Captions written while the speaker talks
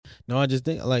No, I just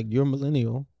think like you're a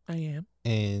millennial I am.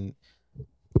 and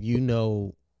you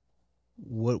know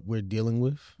what we're dealing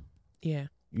with. Yeah.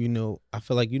 You know, I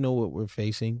feel like you know what we're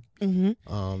facing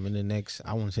Mm-hmm. in the next,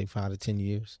 I want to say 5 to 10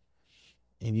 years.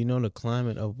 And you know the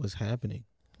climate of what's happening.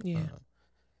 Yeah.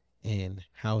 And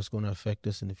how it's going to affect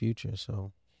us in the future.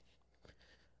 So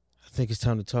I think it's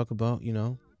time to talk about, you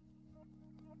know,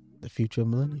 the future of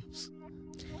millennials.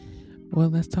 Well,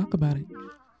 let's talk about it.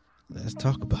 Let's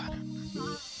talk about it.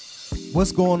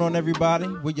 What's going on, everybody?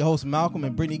 We're your hosts, Malcolm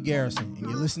and Brittany Garrison, and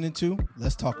you're listening to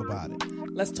Let's Talk About It.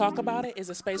 Let's Talk About It is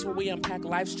a space where we unpack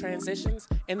life's transitions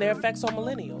and their effects on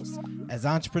millennials. As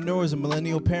entrepreneurs and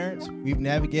millennial parents, we've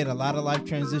navigated a lot of life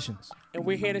transitions. And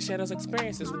we're here to share those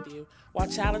experiences with you while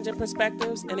challenging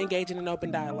perspectives and engaging in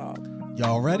open dialogue.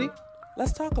 Y'all ready?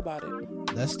 Let's talk about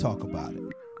it. Let's talk about it.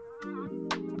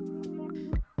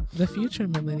 The future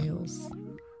millennials,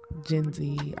 Gen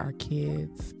Z, our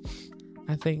kids,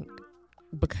 I think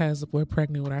because we're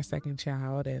pregnant with our second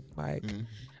child and like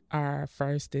our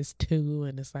first is 2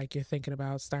 and it's like you're thinking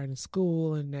about starting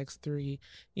school in the next 2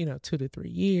 to 3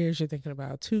 years. You're thinking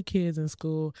about 2 kids in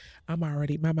school. My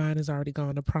mind has already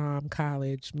gone to prom,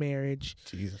 college, marriage.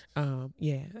 Jesus.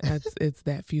 It's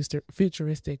that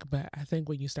futuristic. But I think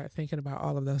when you start thinking about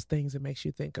all of those things, it makes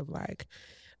you think of like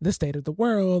the state of the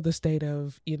world, the state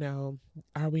of,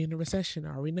 are we in a recession?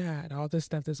 Are we not? All this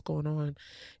stuff that's going on.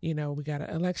 We got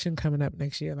an election coming up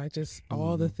next year. Like just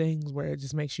all the things where it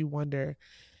just makes you wonder,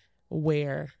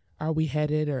 where are we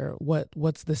headed, or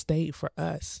what's the state for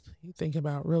us? You think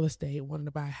about real estate, wanting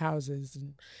to buy houses,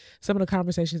 and some of the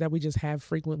conversations that we just have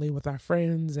frequently with our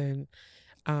friends and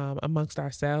amongst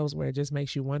ourselves, where it just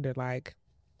makes you wonder, like,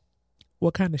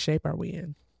 what kind of shape are we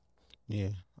in? Yeah,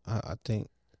 I think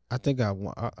I think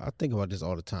about this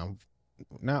all the time.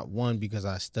 Not one because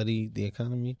I study the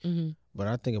economy, but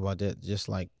I think about that just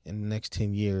like in the next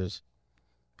 10 years.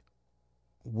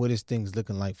 What is things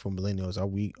looking like for millennials? Are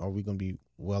we going to be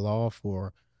well off,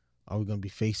 or are we going to be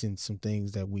facing some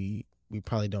things that we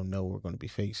probably don't know we're going to be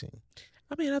facing?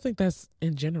 I mean, I think that's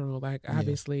in general. Like,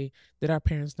 obviously, did our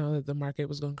parents know that the market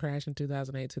was going to crash in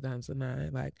 2008,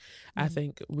 2009? Like, I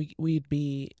think we'd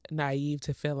be naive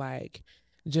to feel like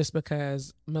just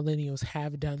because millennials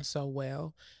have done so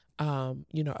well, up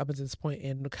until this point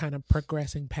and kind of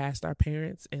progressing past our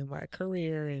parents and like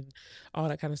career and all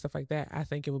that kind of stuff like that, I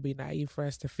think it would be naive for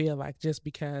us to feel like just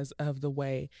because of the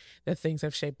way that things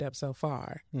have shaped up so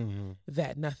far,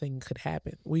 that nothing could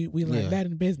happen. We learned that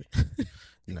in business.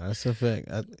 No, that's a fact.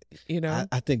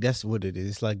 I think that's what it is.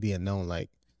 It's like the unknown. Like,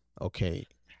 okay,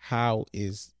 how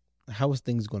is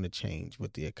things going to change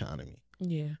with the economy?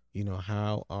 Yeah.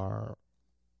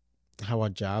 How are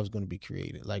jobs going to be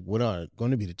created? Like, what are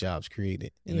going to be the jobs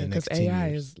created in the next 10 years? Because AI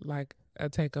is like a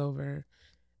takeover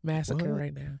massacre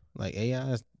right now. Like,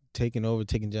 AI is taking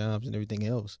jobs and everything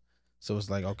else. So it's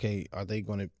like, okay,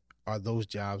 are those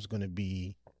jobs going to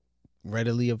be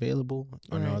readily available?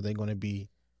 Or are they going to be,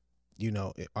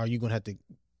 are you going to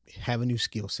have a new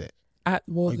skill set?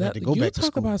 You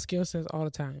talk about skill sets all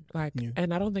the time, like,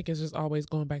 and I don't think it's just always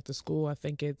going back to school. I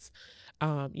think it's,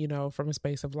 from a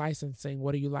space of licensing.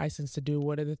 What are you licensed to do?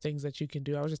 What are the things that you can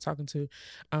do? I was just talking to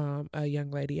a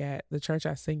young lady at the church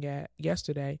I sing at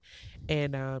yesterday,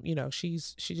 and she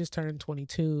just turned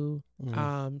 22.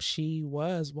 She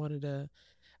was one of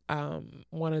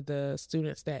the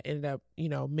students that ended up,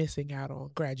 missing out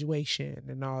on graduation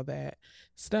and all that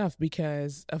stuff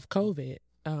because of COVID.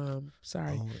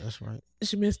 Sorry. Oh, that's right.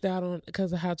 She missed out on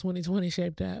because of how 2020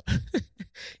 shaped up.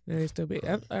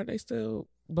 Are they still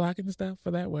blocking stuff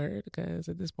for that word? Because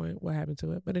at this point, what happened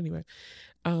to it? But anyway,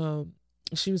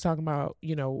 she was talking about,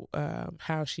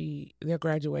 how their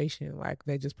graduation, like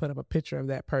they just put up a picture of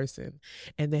that person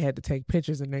and they had to take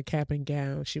pictures in their cap and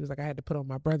gown. She was like, I had to put on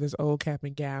my brother's old cap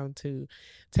and gown to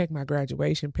take my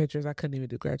graduation pictures. I couldn't even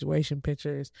do graduation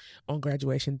pictures on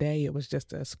graduation day. It was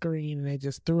just a screen and they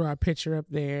just threw our picture up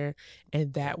there.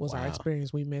 And that was our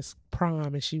experience. We missed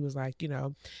prom. And she was like,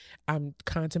 I'm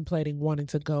contemplating wanting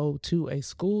to go to a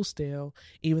school still,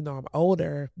 even though I'm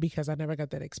older, because I never got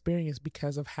that experience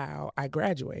because of how I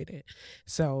graduated.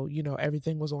 So,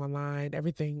 everything was online,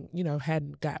 everything,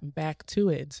 hadn't gotten back to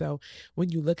it. So when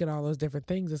you look at all those different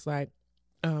things, it's like,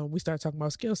 we started talking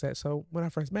about skill sets. So when I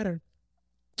first met her,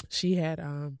 she had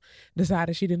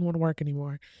decided she didn't want to work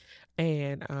anymore.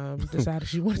 and decided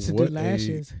she wanted to do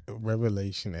lashes.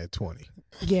 Revelation at 20.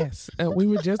 Yes, we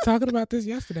were just talking about this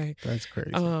yesterday. That's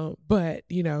crazy. But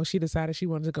she decided she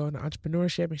wanted to go into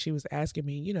entrepreneurship, and she was asking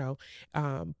me,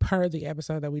 per the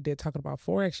episode that we did talking about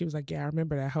Forex, she was like, yeah, I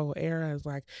remember that whole era. Is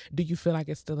like, do you feel like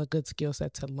it's still a good skill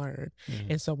set to learn?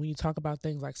 And so when you talk about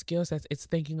things like skill sets, it's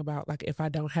thinking about like, if I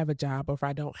don't have a job, or if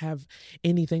I don't have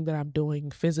anything that I'm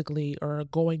doing physically or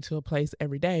going to a place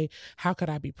every day, how could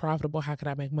I be profitable? How could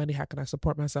I make money? How can I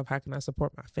support myself? How can I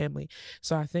support my family?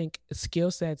 So I think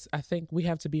skill sets, I think we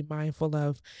have to be mindful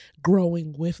of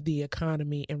growing with the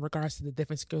economy in regards to the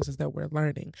different skill sets that we're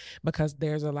learning, because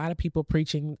there's a lot of people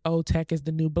preaching, oh, tech is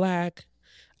the new black.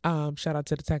 Shout out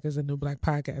to the Tech is the New Black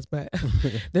podcast, but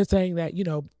they're saying that,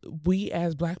 we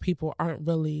as Black people aren't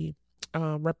really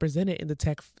represented in the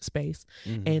tech space.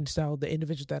 And so the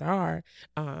individuals that are,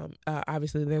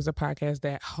 obviously there's a podcast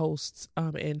that hosts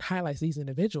and highlights these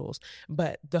individuals,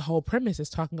 but the whole premise is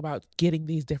talking about getting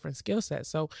these different skill sets.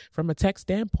 So from a tech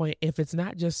standpoint, if it's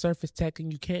not just surface tech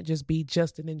and you can't just be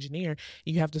just an engineer,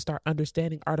 you have to start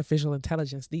understanding artificial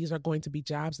intelligence. These are going to be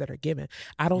jobs that are given.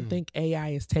 I don't think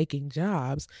AI is taking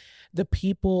jobs. The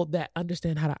people that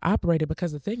understand how to operate it,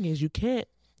 because the thing is, you can't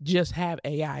just have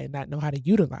AI and not know how to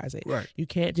utilize it. Right. You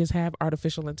can't just have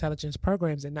artificial intelligence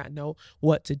programs and not know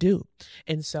what to do.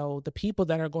 And so the people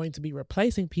that are going to be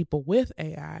replacing people with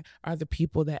AI are the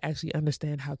people that actually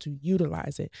understand how to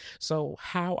utilize it. So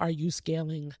how are you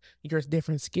scaling your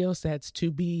different skill sets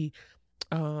to be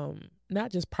not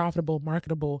just profitable,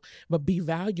 marketable, but be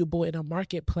valuable in a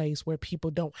marketplace where people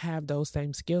don't have those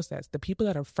same skill sets? The people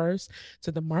that are first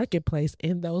to the marketplace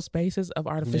in those spaces of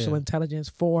artificial intelligence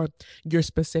for your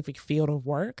specific field of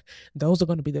work, those are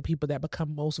going to be the people that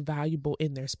become most valuable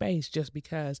in their space, just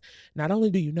because not only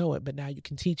do you know it, but now you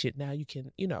can teach it. Now you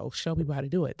can, show people how to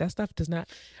do it. That stuff does not,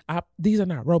 these are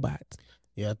not robots.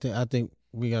 Yeah, I think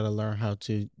we got to learn how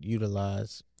to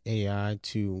utilize AI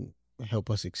to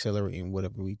help us accelerate in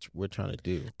whatever we're trying to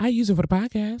do. I use it for the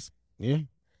podcast. Yeah,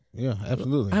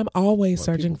 absolutely. I'm always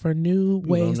searching for new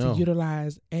ways to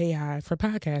utilize AI for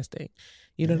podcasting.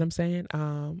 You know what I'm saying?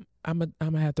 I'm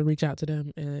gonna have to reach out to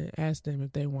them and ask them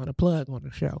if they want to plug on the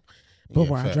show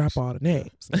before I drop all the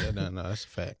names. No, that's a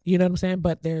fact. You know what I'm saying?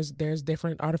 But there's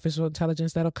different artificial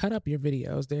intelligence that'll cut up your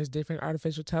videos. There's different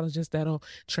artificial intelligence that'll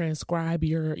transcribe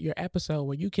your episode,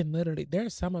 where you can literally,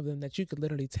 there's some of them that you could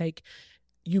literally take.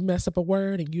 You mess up a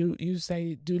word and you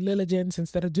say due diligence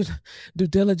instead of due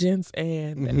diligence,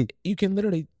 and you can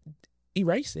literally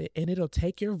erase it, and it'll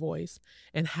take your voice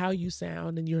and how you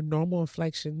sound and your normal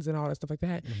inflections and all that stuff like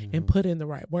that, and put in the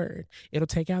right word. It'll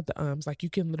take out the ums. Like, you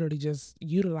can literally just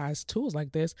utilize tools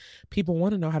like this. People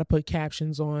want to know how to put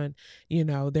captions on,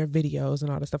 their videos and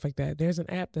all that stuff like that. There's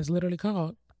an app that's literally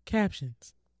called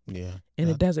Captions. Yeah. And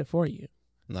it does it for you.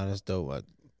 No, that's dope.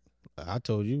 I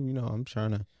told you,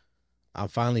 I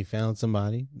finally found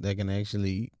somebody that can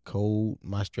actually code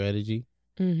my strategy,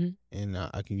 and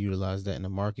I can utilize that in the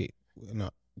market.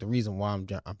 The reason why I'm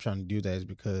trying to do that is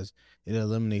because it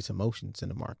eliminates emotions in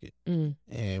the market,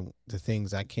 and the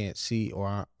things I can't see,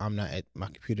 or I'm not at my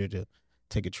computer to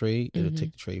take a trade. It'll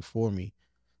take the trade for me,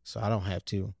 so I don't have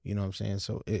to. You know what I'm saying?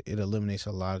 So it eliminates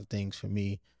a lot of things for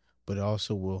me, but it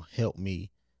also will help me,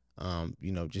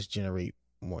 just generate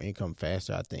more income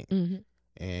faster, I think.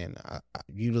 And I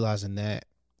utilizing that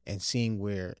and seeing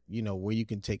where you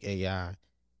can take AI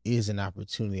is an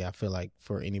opportunity, I feel like,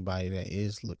 for anybody that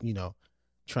is,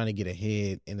 trying to get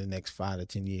ahead in the next 5 to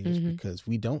 10 years, because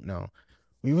we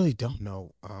really don't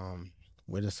know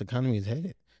where this economy is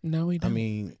headed. No, we don't. I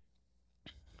mean,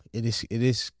 it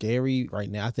is scary right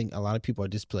now. I think a lot of people are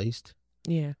displaced.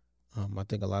 Yeah. I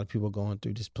think a lot of people are going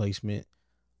through displacement.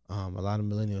 A lot of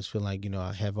millennials feel like,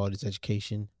 I have all this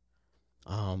education,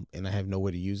 and I have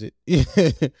nowhere to use it.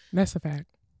 That's a fact.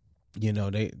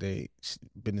 They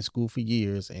been in school for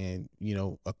years and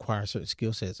acquire certain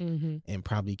skill sets, and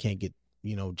probably can't get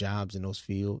jobs in those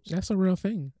fields. That's a real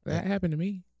thing. That happened to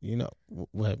me.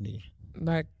 What happened to you?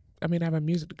 Like, I have a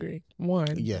music degree.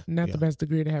 Not the best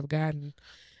degree to have gotten.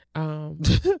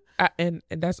 And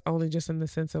that's only just in the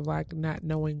sense of like not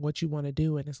knowing what you want to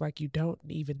do, and it's like you don't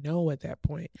even know at that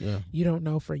point. You don't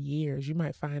know for years. You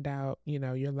might find out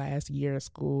your last year of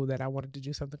school that I wanted to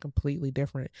do something completely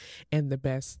different, and the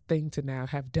best thing to now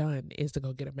have done is to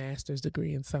go get a master's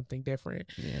degree in something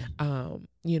different.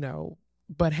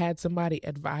 But had somebody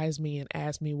advise me and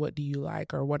ask me, what do you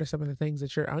like, or what are some of the things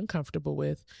that you're uncomfortable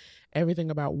with,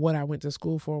 everything about what I went to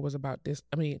school for was about this.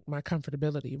 My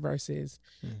comfortability versus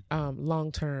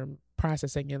long-term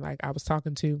processing. And like, I was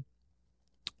talking to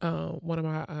one of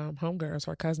my homegirls,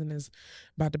 her cousin is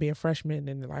about to be a freshman,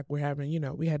 and like we're having,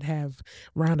 we had to have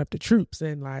round up the troops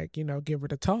and like, give her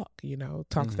the talk,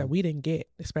 talks that we didn't get,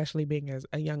 especially being as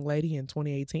a young lady in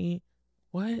 2018.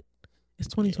 What? It's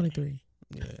 2023.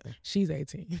 Yeah. She's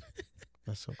 18.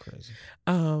 That's so crazy.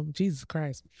 Jesus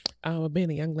Christ.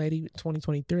 Being a young lady,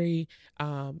 2023,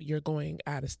 you're going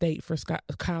out of state for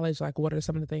college. Like, what are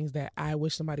some of the things that I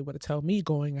wish somebody would have told me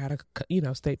going out of,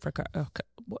 state for,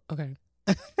 okay.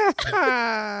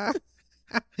 That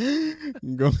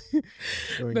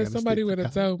somebody would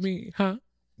have told me, huh?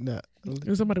 No.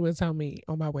 Somebody would tell me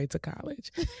on my way to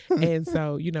college. And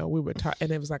so, we were talking,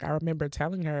 and it was like, I remember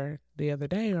telling her the other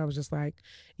day, I was just like,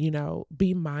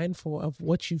 be mindful of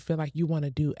what you feel like you want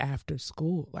to do after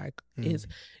school. Like, is,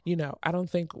 I don't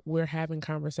think we're having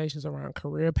conversations around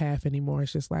career path anymore.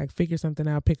 It's just like, figure something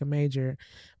out, pick a major,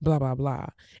 blah, blah, blah.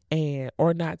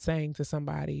 Or not saying to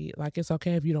somebody, like, it's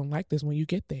okay if you don't like this when you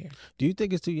get there. Do you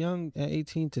think it's too young at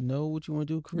 18 to know what you want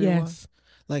to do career-wise? Yes.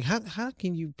 Like, how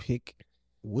can you pick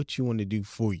what you want to do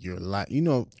for your life,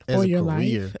 as for a your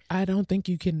career? Life, I don't think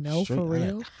you can know for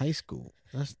real. High school,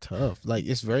 that's tough. Like,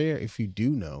 it's rare if you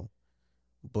do know,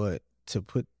 but to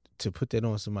put that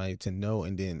on somebody to know,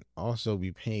 and then also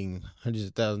be paying hundreds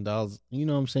of $1,000s, you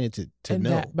know what I'm saying, to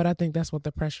know. But I think that's what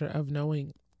the pressure of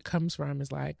knowing comes from,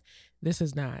 is like, this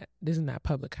is not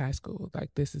public high school.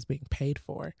 Like, this is being paid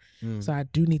for. So I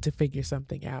do need to figure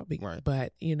something out. Right.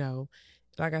 But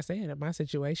like I said, in my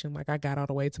situation, like, I got all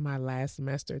the way to my last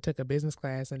semester, took a business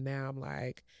class, and now I'm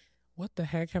like, what the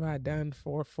heck have I done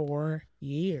for 4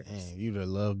 years? Man, you'd have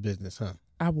loved business, huh?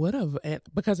 I would have,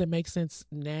 because it makes sense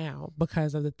now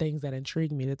because of the things that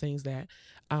intrigue me, the things that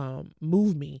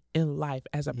move me in life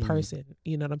as a person.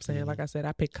 You know what I'm saying? Like I said,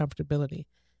 I pick comfortability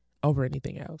over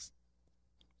anything else.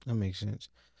 That makes sense.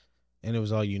 And it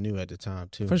was all you knew at the time,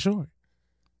 too. For sure.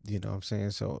 You know what I'm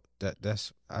saying? So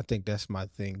I think that's my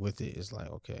thing with it, is like,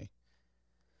 okay,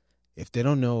 if they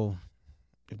don't know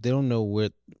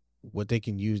what they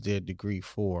can use their degree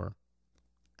for,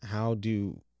 how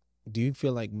do you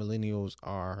feel like millennials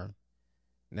are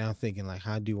now thinking, like,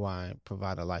 how do I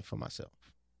provide a life for myself?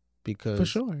 Because for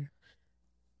sure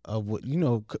of what,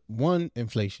 one,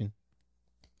 inflation.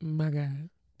 My God.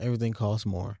 Everything costs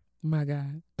more. My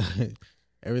God.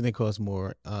 Everything costs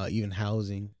more. Even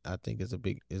housing, I think, is a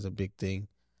big thing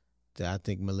that I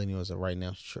think millennials are right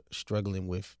now struggling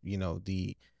with.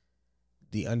 The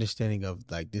understanding of,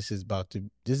 like, this is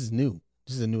new.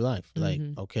 This is a new life. Like,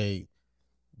 okay,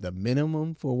 the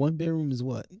minimum for one bedroom is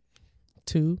what?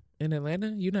 2 in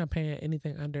Atlanta. You're not paying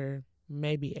anything under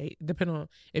maybe 8, depending on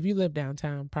if you live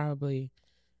downtown. Probably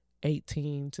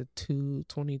 18 to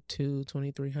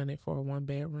 2,300 for a 1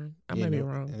 bedroom. I might be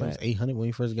wrong, but it was 800 when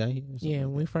we first got here. Yeah,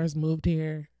 when we first moved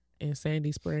here in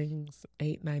Sandy Springs,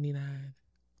 $8.99.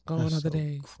 Gone other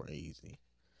days. Crazy.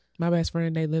 My best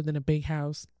friend, they lived in a big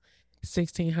house,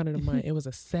 $1,600 a month. It was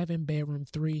a 7-bedroom,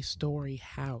 3-story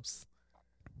house.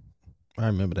 I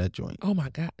remember that joint. Oh my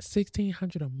God,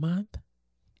 $1,600 a month.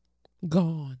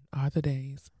 Gone are the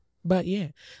days. But yeah,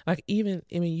 like, you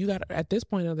got, at this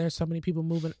point, there's so many people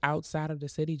moving outside of the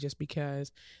city just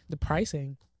because the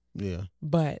pricing. Yeah.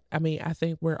 But I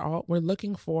think we're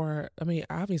looking for,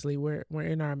 obviously we're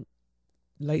in our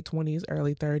late 20s,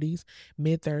 early 30s,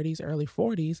 mid 30s, early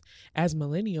 40s as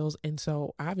millennials. And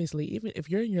so obviously, even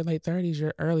if you're in your late 30s,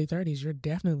 your early 30s, you're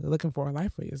definitely looking for a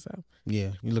life for yourself.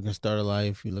 Yeah. You're looking to start a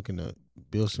life. You're looking to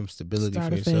build some stability for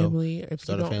yourself. Start a family. If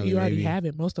you don't, you already have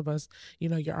it. Most of us,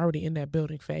 you're already in that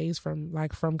building phase from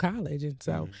college. And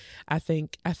so I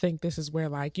think this is where,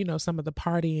 like, some of the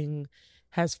partying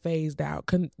has phased out,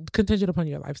 contingent upon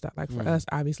your lifestyle. Like, for us,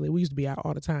 obviously, we used to be out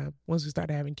all the time. Once we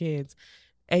started having kids,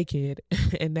 a kid,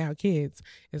 and now kids,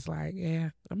 it's like, yeah,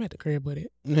 I'm at the crib with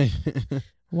it.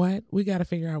 What? We got to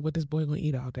figure out what this boy gonna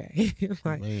eat all day.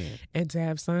 Like, man. And to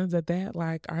have sons at that,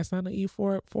 like, our son will eat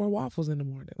four waffles in the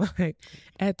morning, like,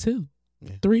 at 2,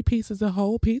 3 pieces of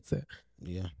whole pizza.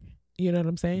 Yeah. You know what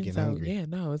I'm saying? Get so hungry. Yeah,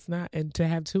 no, it's not. And to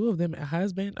have 2 of them, a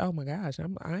husband, oh my gosh,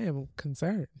 I am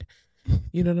concerned.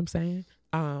 You know what I'm saying?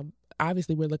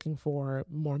 Obviously we're looking for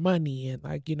more money, and,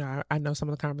 like, I know some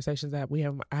of the conversations that I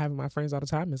have with my friends all the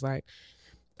time is like,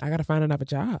 I got to find another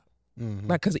job.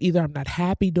 Like, because either I'm not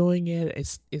happy doing it,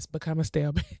 it's become a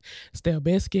stale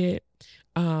biscuit,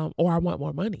 or I want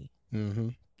more money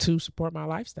to support my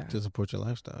lifestyle. To support your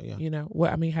lifestyle, yeah.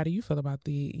 How do you feel about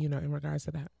in regards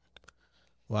to that?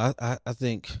 Well, I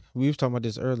think we was talking about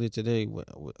this earlier today with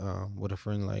a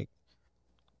friend. Like,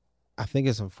 I think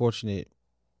it's unfortunate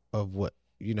of what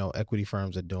equity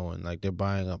firms are doing. Like, they're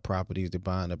buying up properties, they're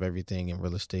buying up everything in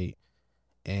real estate,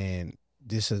 and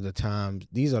these are the times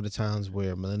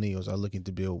where millennials are looking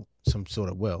to build some sort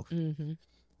of wealth. Mm-hmm.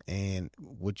 And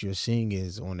what you're seeing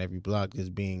is on every block there's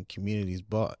being communities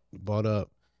bought up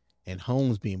and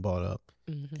homes being bought up,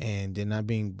 Mm-hmm. and they're not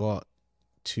being bought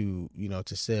to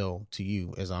sell to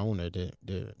you as an owner.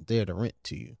 They're there to rent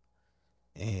to you.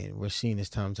 And we're seeing this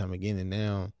time and time again. And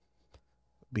now,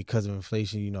 because of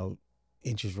inflation,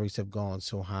 interest rates have gone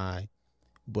so high.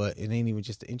 But it ain't even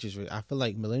just the interest rate. I feel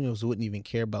like millennials wouldn't even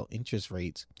care about interest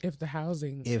rates if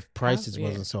prices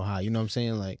wasn't so high. You know what I'm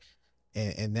saying? Like,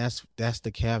 and that's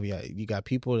the caveat. You got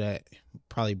people that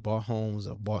probably bought homes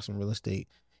or bought some real estate,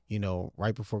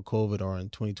 right before COVID or in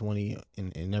 2020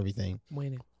 and everything.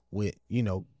 Winning. With,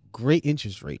 great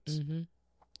interest rates. Mm-hmm.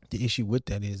 The issue with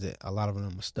that is that a lot of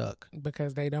them are stuck.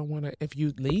 Because they don't want to, if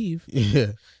you leave. Yeah.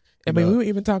 I mean, we were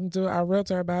even talking to our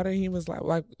realtor about it. He was like,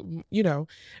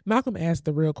 Malcolm asked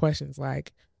the real questions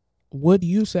like, would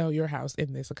you sell your house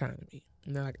in this economy?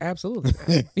 And they're like, absolutely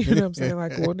not. You know what I'm saying?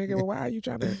 Like, well, nigga, why are you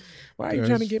trying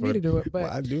to get me to do it? But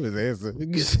well, I do his answer.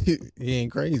 He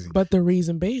ain't crazy. But the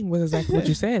reason being was exactly what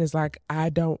you said. It's like,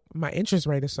 my interest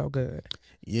rate is so good.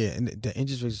 Yeah, and the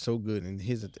interest rate is so good. And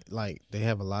they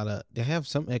have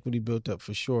some equity built up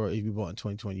for sure. If you bought in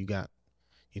 2020, you got,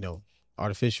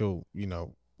 artificial,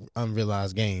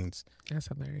 unrealized gains. That's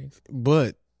hilarious.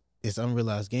 But it's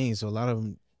unrealized gains, so a lot of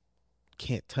them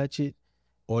can't touch it,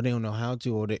 or they don't know how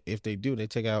to, or if they do, they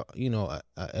take out a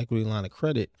equity line of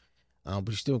credit, but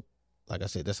you still, like I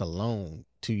said, that's a loan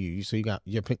to you. So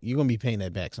you're gonna be paying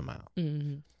that back somehow.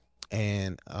 Mm-hmm.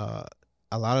 And a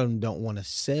lot of them don't want to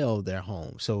sell their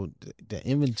home, so the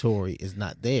inventory is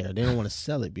not there. They don't want to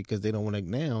sell it because they don't want to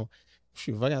now.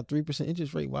 Shoot, if I got 3%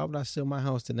 interest rate, why would I sell my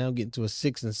house to now get into a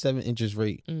 6 and 7 interest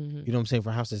rate? Mm-hmm. You know what I'm saying? For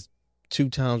a house that's 2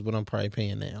 times what I'm probably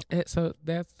paying now. And so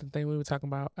that's the thing we were talking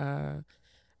about, the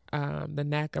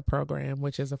NACA program,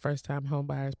 which is a first time home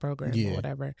buyers program or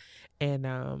whatever. And,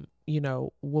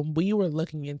 when we were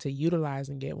looking into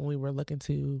utilizing it, when we were looking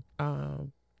to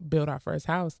build our first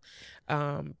house,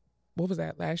 what was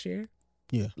that, last year?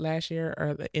 Yeah. Last year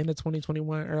or the end of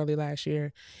 2021, early last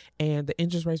year. And the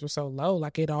interest rates were so low,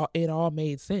 like it all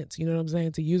made sense. You know what I'm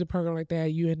saying? To use a program like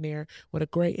that, you in there with a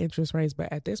great interest rates.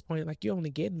 But at this point, like you're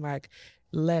only getting like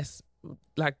less,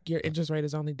 like your interest rate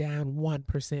is only down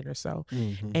 1% or so.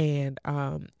 Mm-hmm. And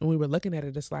when we were looking at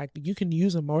it, it's like you can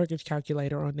use a mortgage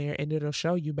calculator on there and it'll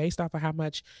show you based off of how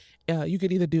much you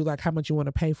could either do like how much you want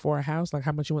to pay for a house, like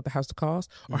how much you want the house to cost,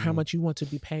 or how much you want to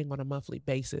be paying on a monthly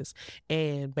basis.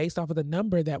 And based off of the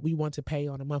number that we want to pay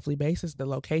on a monthly basis, the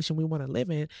location we want to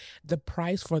live in, the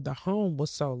price for the home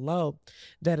was so low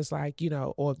that it's like,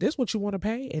 or if this is what you want to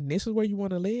pay and this is where you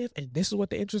want to live and this is what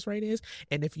the interest rate is.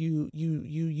 And if you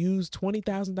use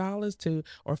 $20,000 to,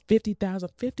 or $50,000,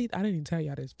 I didn't even tell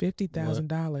y'all this,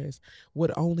 $50,000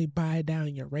 would only buy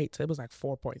down your rate. So it was like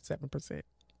 4.7%.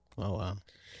 Oh, wow.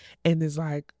 And it's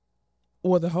like,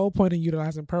 well, the whole point of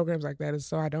utilizing programs like that is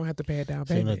so I don't have to pay a down payment.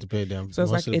 So you don't have to pay down. So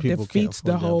it's like it defeats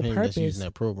the whole purpose. Using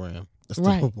that program. That's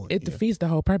right. The whole point. It defeats the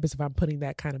whole purpose if I'm putting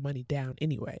that kind of money down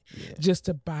anyway, Yeah. just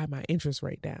to buy my interest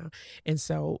rate down. And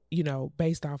so,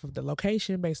 based off of the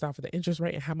location, based off of the interest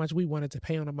rate and how much we wanted to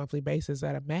pay on a monthly basis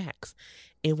at a max,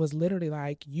 it was literally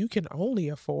like you can only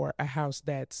afford a house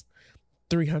that's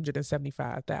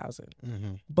 $375,000.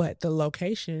 Mm-hmm. But the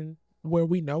location where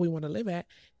we know we want to live at,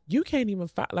 you can't even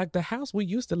find, like the house we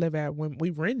used to live at when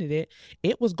we rented it,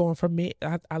 it was going for me.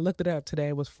 I looked it up today.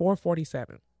 It was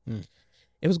 $447,000.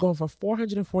 It was going for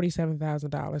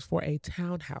 $447,000 for a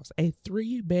townhouse, a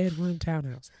 3-bedroom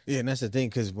townhouse. Yeah, and that's the thing,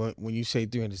 because when you say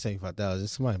 $375,000,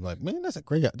 somebody be like, man, that's a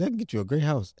great house. That can get you a great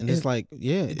house. And it's like,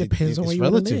 yeah, it depends on where you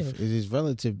relative. want to It live. is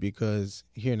relative because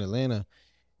here in Atlanta,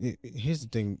 here's the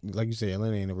thing, like you say,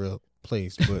 Atlanta ain't a real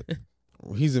place, but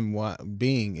reason why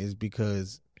being is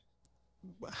because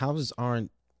houses aren't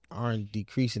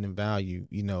decreasing in value,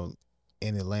 in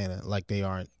Atlanta like they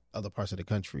are in other parts of the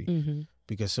country. Mm-hmm.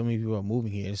 Because so many people are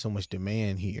moving here. There's so much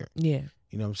demand here. Yeah.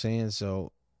 You know what I'm saying?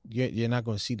 So you're not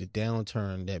going to see the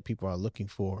downturn that people are looking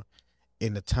for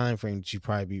in the time frame that you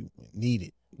probably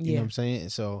needed. You know what I'm saying?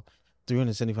 So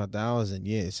 $375,000,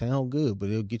 yeah, it sounds good, but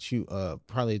it'll get you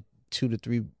probably 2 to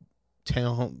 3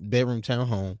 bedroom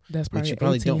townhome. That's probably, you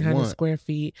probably 1,800 square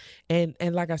feet. And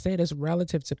like I said, it's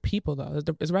relative to people though.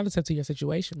 It's relative to your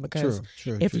situation because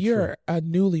if you're a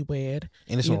newlywed,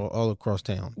 and it's all across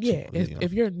town. Yeah,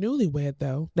 if you're a newlywed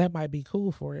though, that might be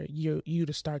cool for you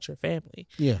to start your family.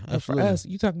 Yeah, absolutely. For us,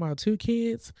 you talking about 2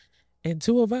 kids and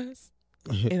 2 of us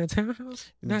in a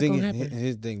townhouse? Not gonna happen.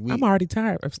 Here's the thing, I'm already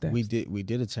tired of steps. We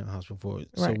did a townhouse before,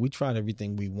 so we tried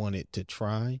everything we wanted to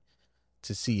try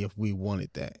to see if we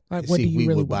wanted that. Like, what do you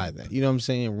really buy want? that? You know what I'm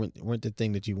saying? Rent the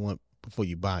thing that you want before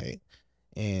you buy it.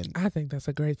 And I think that's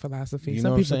a great philosophy. You know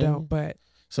Some what I'm people saying? don't, but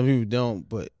some people don't,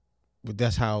 but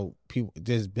that's how people.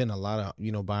 There's been a lot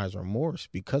of buyer's remorse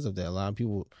because of that. A lot of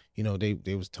people,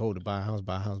 they was told to buy a house,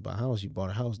 buy a house, buy a house. You bought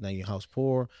a house, now you're house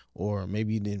poor, or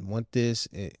maybe you didn't want this.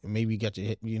 Maybe you got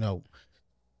your,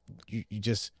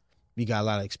 you got a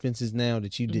lot of expenses now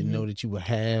that you didn't know that you would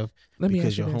have let me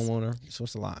because ask you you're a this. homeowner. So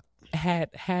it's a lot.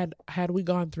 Had we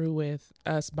gone through with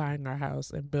us buying our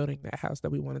house and building that house that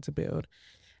we wanted to build,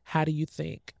 how do you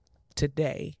think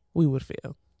today we would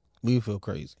feel? We would feel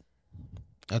crazy.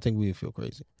 I think we would feel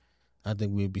crazy. I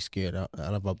think we would be scared out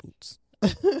of our boots.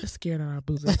 Scared out of our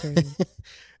boots. That's crazy.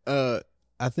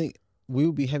 I think we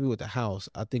would be happy with the house.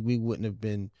 I think we wouldn't have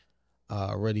been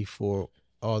ready for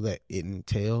all that it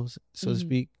entails, so to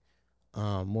speak.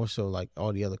 More so like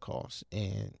all the other costs.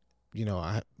 And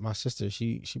my sister,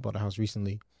 she bought a house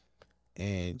recently,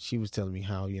 and she was telling me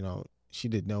how she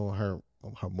didn't know her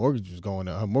mortgage was going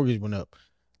up. Her mortgage went up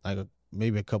like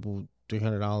maybe a couple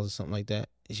 $300 or something like that.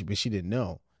 But she didn't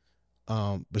know.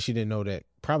 But she didn't know that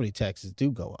property taxes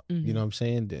do go up. You know what I'm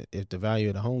saying? That if the value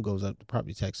of the home goes up, the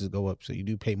property taxes go up. So you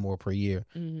do pay more per year,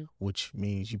 which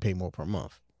means you pay more per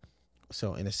month.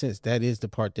 So in a sense, that is the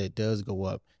part that does go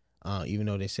up. Even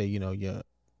though they say, you're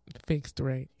fixed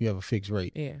rate. You have a fixed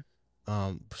rate. Yeah.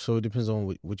 So it depends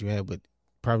on what you have, but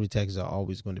property taxes are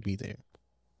always going to be there.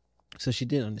 So she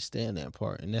didn't understand that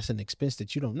part, and that's an expense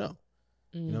that you don't know.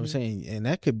 You know what I'm saying? And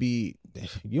that could be,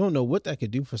 you don't know what that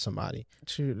could do for somebody.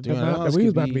 True. The amount that we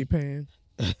was about to be paying.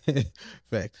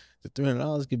 Fact. The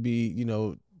 $300 could be,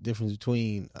 difference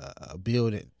between a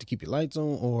bill to keep your lights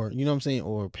on, or, you know what I'm saying,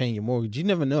 or paying your mortgage. You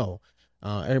never know.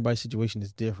 Everybody's situation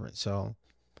is different. So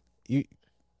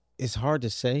it's hard to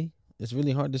say. It's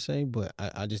really hard to say, but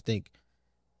I just think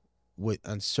with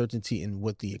uncertainty in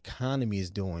what the economy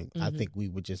is doing, I think we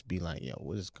would just be like, yo,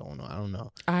 what is going on? I don't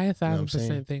know. I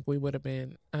 1,000% think we would have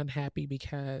been unhappy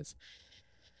because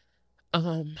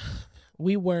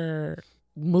we were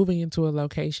moving into a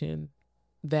location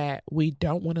that we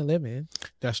don't want to live in.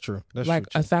 That's true. That's like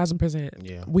true. 1,000%.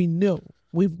 Yeah.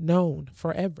 We've known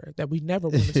forever that we never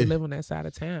wanted to live on that side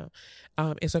of town.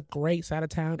 It's a great side of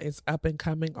town. It's up and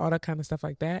coming, all that kind of stuff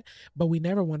like that. But we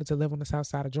never wanted to live on the south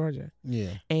side of Georgia. Yeah.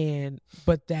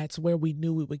 But that's where we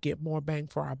knew we would get more bang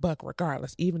for our buck,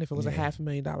 regardless. Even if it was a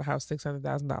 $500,000 house,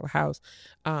 $600,000 house,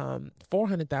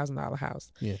 $400,000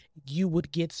 house, you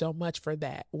would get so much for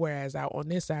that. Whereas out on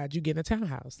this side, you get a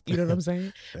townhouse. You know what I'm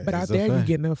saying? But out there, you're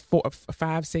getting a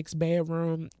 5-6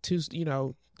 bedroom,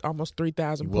 almost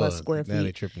 3,000 plus square feet. Now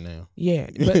they tripping now.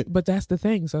 Yeah, but that's the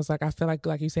thing. So it's like I feel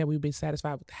like you said, we'd be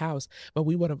satisfied with the house, but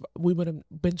we would have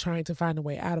been trying to find a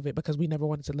way out of it because we never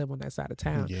wanted to live on that side of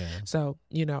town. Yeah. So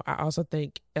I also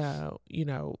think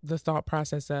the thought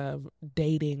process of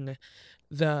dating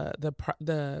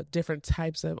the different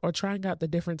types of, or trying out the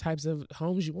different types of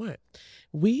homes you want.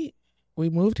 We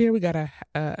moved here. We got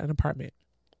an apartment.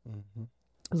 It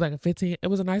was like it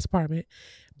was a nice apartment,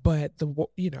 but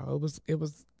it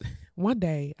was one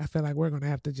day I feel like we're going to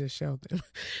have to just show them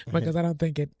because I don't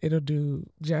think it'll do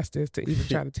justice to even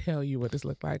try to tell you what this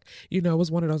looked like. It was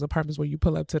one of those apartments where you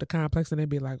pull up to the complex and they'd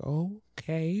be like,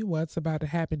 okay, what's about to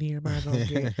happen here? Am I going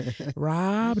to get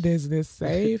robbed? Is this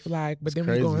safe? But then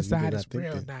we go inside, it's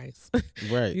real nice.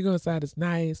 Right. You go inside, it's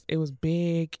nice. It was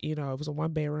big. It was a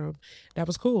 1-bedroom. That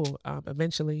was cool.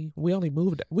 Eventually, we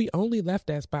only left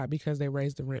that spot because they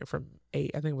raised the rent from I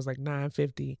think it was like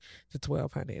 $950 to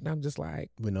 $1,200. And I'm just like,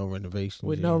 with no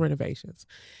renovations. No renovations.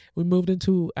 We moved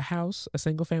into a house, a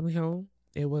single family home.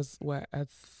 It was a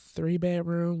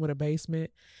 3-bedroom with a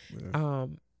basement. Yeah.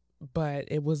 But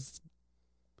it was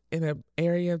in an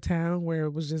area of town where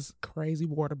it was just crazy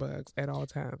water bugs at all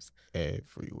times.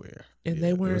 Everywhere. And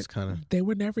they were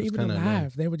never even alive.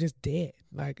 Nice. They were just dead.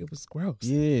 It was gross.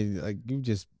 Yeah,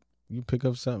 you pick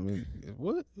up something.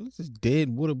 What? What's this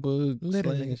dead water bug?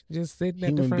 Literally, just sitting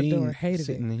at the front door. Hated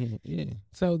it. Yeah.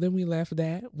 So then we left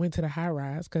that, went to the high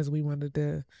rise because we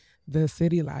wanted the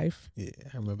city life. Yeah,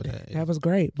 I remember that. Yeah. That was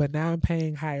great. But now I'm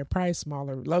paying higher price,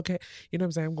 smaller locate. You know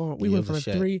what I'm saying? We went from a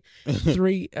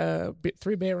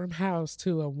 3-bedroom house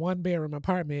to a 1-bedroom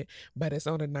apartment, but it's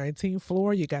on the 19th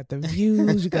floor. You got the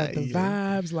views, you got the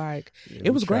vibes.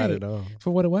 It was great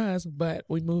for what it was. But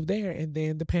we moved there, and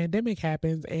then the pandemic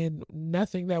happens, and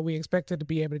nothing that we expected to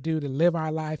be able to do to live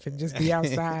our life and just be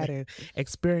outside and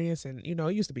experience. And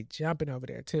it used to be jumping over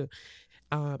there too,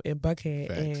 in Buckhead.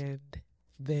 Facts. And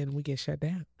then we get shut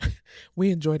down.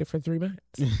 We enjoyed it for 3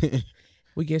 months.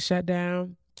 We get shut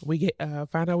down. We get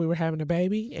find out we were having a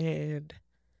baby, and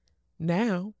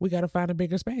now we got to find a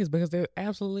bigger space because there's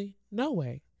absolutely no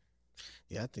way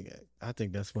Yeah, I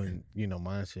think that's when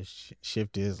mindset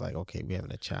shift is like, okay, we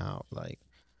having a child, like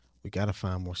we gotta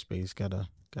find more space, gotta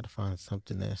find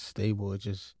something that's stable. It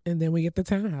just And then we get the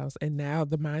townhouse, and now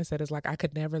the mindset is like, I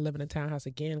could never live in a townhouse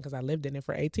again because I lived in it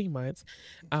for 18 months.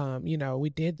 We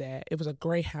did that. It was a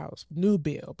great house, new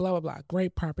build, blah blah blah,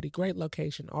 great property, great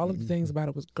location. All of the things about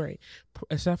it was great,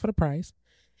 except for the price.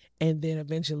 And then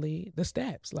eventually the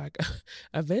steps, like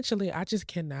eventually I just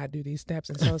cannot do these steps.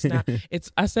 And so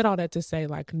I said all that to say,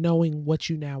 like, knowing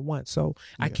what you now want. So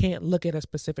I can't look at a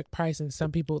specific price. And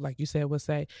some people, like you said, will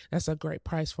say that's a great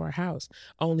price for a house.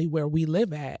 Only where we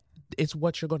live at, it's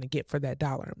what you're going to get for that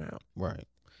dollar amount. Right.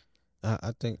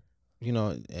 I think,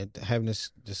 having this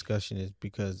discussion is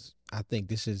because I think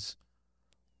this is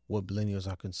what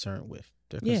millennials are concerned with.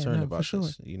 They're concerned about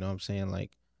this. You know what I'm saying?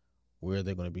 Like, where are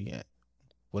they going to be at?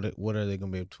 What are they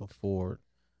going to be able to afford?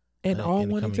 And all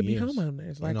wanting to be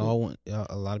homeowners. Like,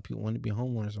 a lot of people want to be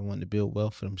homeowners and want to build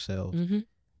wealth for themselves,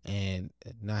 and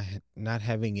not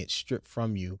having it stripped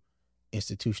from you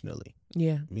institutionally.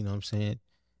 Yeah, you know what I'm saying.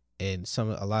 And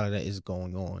a lot of that is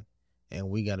going on, and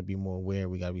we got to be more aware.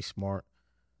 We got to be smart.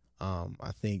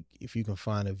 I think if you can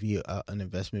find an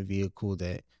investment vehicle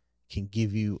that can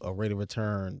give you a rate of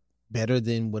return better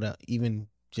than what even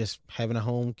just having a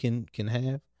home can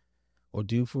have or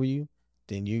do for you,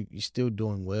 then you're still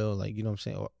doing well. Like, you know what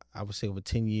I'm saying? I would say over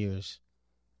 10 years,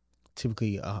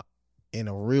 typically in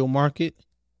a real market,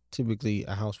 typically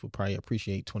a house will probably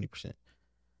appreciate 20%,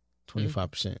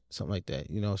 25%, something like that.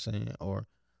 You know what I'm saying? Or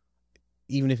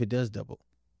even if it does double,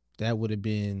 that would have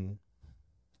been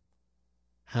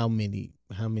how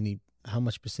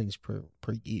much percentage per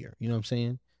year? You know what I'm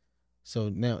saying? So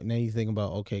now you think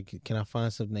about, okay, can I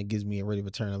find something that gives me a rate of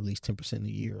return of at least 10% a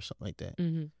year or something like that?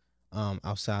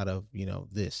 Outside of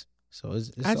this, so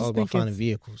it's all about finding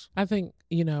vehicles. I think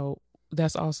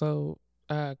that's also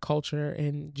culture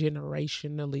and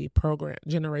generationally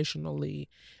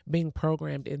being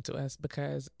programmed into us,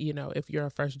 because if you're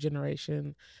a first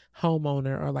generation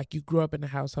homeowner, or like you grew up in a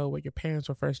household where your parents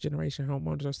were first generation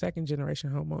homeowners or second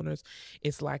generation homeowners,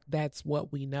 it's like that's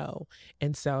what we know.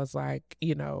 And so it's like,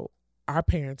 our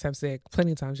parents have said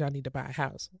plenty of times, y'all need to buy a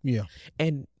house. Yeah.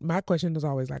 And my question is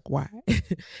always like, why?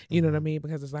 You know what I mean?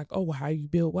 Because it's like, oh, well, how you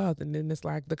build wealth? And then it's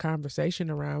like the conversation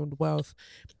around wealth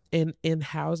in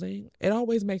housing. It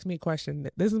always makes me question.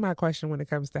 This is my question when it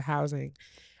comes to housing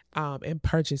and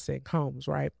purchasing homes,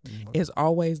 right? It's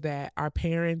always that our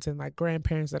parents and like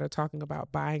grandparents that are talking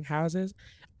about buying houses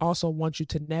also want you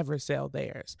to never sell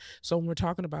theirs. So when we're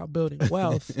talking about building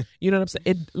wealth, you know what I'm saying?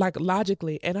 It, like,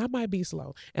 logically, and I might be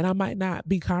slow and I might not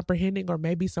be comprehending, or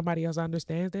maybe somebody else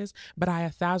understands this, but I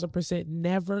 1,000%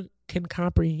 never can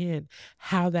comprehend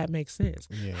how that makes sense.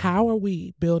 Yeah. How are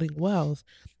we building wealth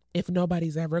if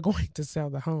nobody's ever going to sell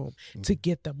the home to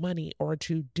get the money or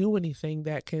to do anything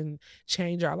that can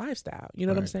change our lifestyle? You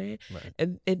know what I'm saying? Right.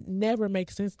 And it never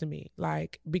makes sense to me,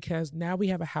 like, because now we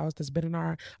have a house that's been in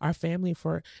our family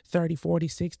for 30, 40,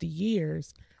 60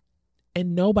 years,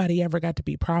 and nobody ever got to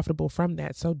be profitable from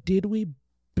that. So did we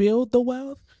build the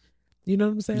wealth? You know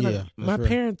what I'm saying? Yeah, like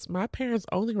my parents'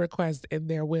 only request in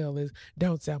their will is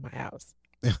don't sell my house.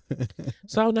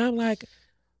 So now I'm like,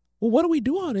 well, what do we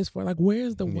do all this for? Like,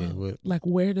 where's the wealth? Yeah, like,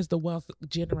 where does the wealth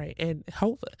generate? And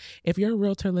hopefully, if you're a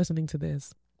realtor listening to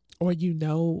this, or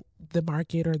the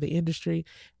market or the industry,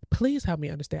 please help me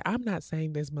understand. I'm not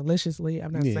saying this maliciously.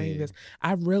 I'm not saying this.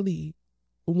 I really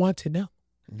want to know.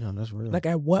 No, that's real. Like,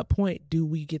 at what point do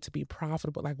we get to be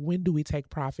profitable? Like, when do we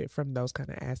take profit from those kind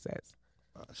of assets?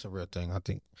 It's a real thing. I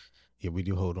think, we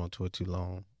do hold on to it too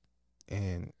long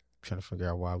and trying to figure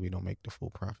out why we don't make the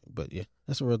full profit. But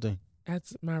that's a real thing.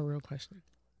 That's my real question.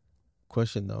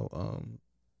 Question though,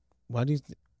 why do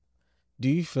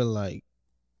you feel like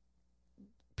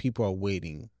people are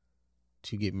waiting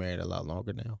to get married a lot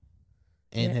longer now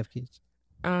and have kids?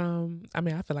 I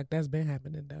mean, I feel like that's been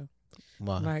happening though.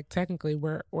 Why? Like, technically,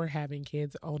 we're having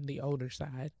kids on the older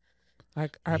side.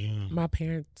 Like, my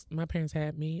parents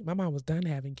had me. My mom was done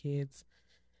having kids.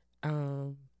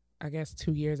 I guess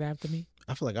 2 years after me.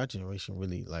 I feel like our generation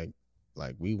really like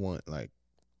we want like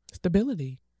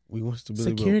stability. We want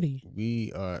stability. Security.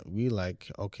 We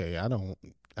like, okay, I don't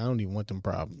even want them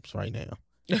problems right now.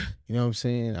 You know what I'm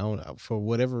saying? For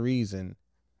whatever reason,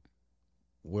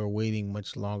 we're waiting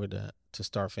much longer to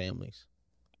start families.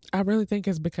 I really think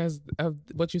it's because of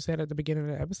what you said at the beginning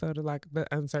of the episode, of like the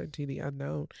uncertainty, the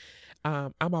unknown.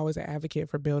 I'm always an advocate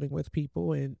for building with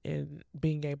people and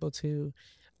being able to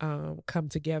come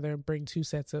together and bring two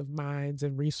sets of minds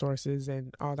and resources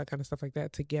and all that kind of stuff like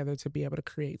that together to be able to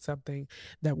create something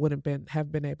that wouldn't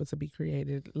have been able to be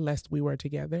created lest we were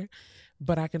together.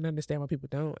 But I can understand why people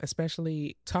don't,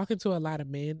 especially talking to a lot of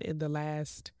men in the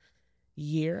last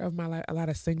year of my life, a lot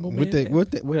of single men.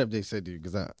 What have they said to you?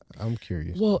 Because I'm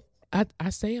curious. Well, I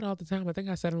say it all the time. I think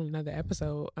I said it on another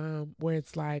episode where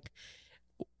it's like,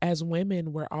 as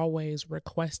women, we're always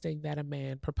requesting that a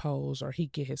man propose or he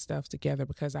get his stuff together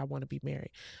because I want to be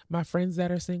married. My friends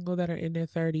that are single, that are in their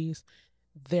 30s,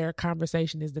 their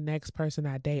conversation is the next person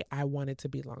I date. I want it to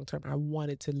be long term. I want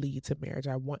it to lead to marriage.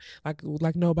 I want like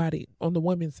nobody on the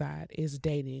women's side is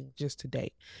dating just to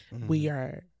date. Mm-hmm.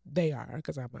 They are,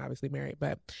 because I'm obviously married,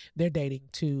 but they're dating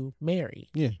to marry.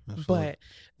 Yeah, absolutely. But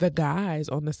the guys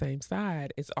on the same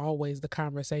side, it's always the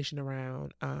conversation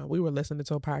around. We were listening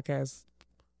to a podcast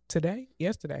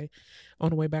yesterday on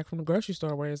the way back from the grocery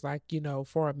store where it's like,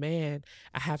 for a man,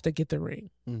 I have to get the ring.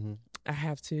 Mm-hmm. I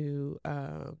have to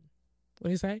what do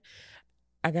you say?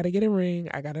 I got to get a ring.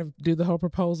 I got to do the whole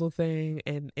proposal thing.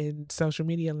 And in social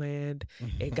media land,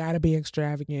 it got to be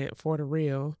extravagant for the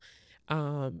real.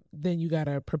 Then you got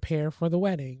to prepare for the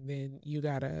wedding. Then you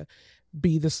got to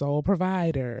be the sole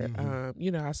provider.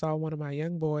 Mm-hmm. I saw one of my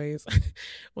young boys,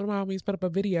 one of my homies put up a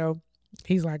video.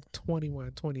 He's like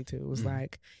 21, 22. It was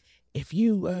like, if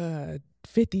you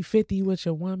 50-50 with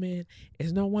your woman,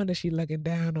 it's no wonder she looking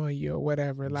down on you or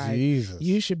whatever. Like, Jesus.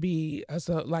 You should be,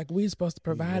 so like, we're supposed to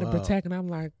provide and protect. And I'm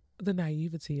like, the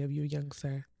naivety of you, young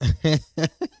sir.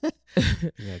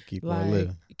 Yeah, keep on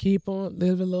living. Keep on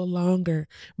living a little longer.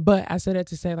 But I said that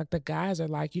to say, like, the guys are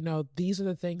like, these are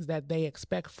the things that they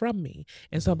expect from me.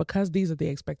 And so because these are the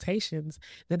expectations,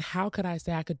 then how could I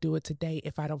say I could do it today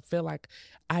if I don't feel like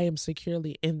I am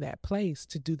securely in that place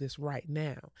to do this right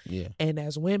now? Yeah. And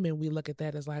as women, we look at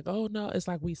that as like, oh no, it's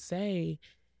like we say,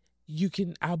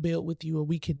 I'll build with you or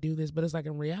we can do this. But it's like,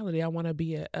 in reality, I want to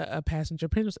be a passenger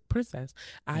princess.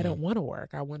 I don't want to work.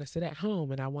 I want to sit at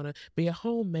home and I want to be a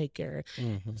homemaker.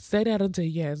 Mm-hmm. Say that until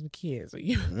you have some kids.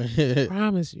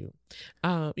 Promise you.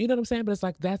 You know what I'm saying? But it's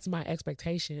like, that's my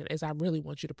expectation, is I really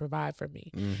want you to provide for me.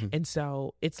 Mm-hmm. And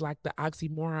so it's like the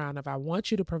oxymoron of, I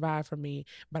want you to provide for me,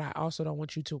 but I also don't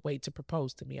want you to wait to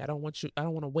propose to me. I don't want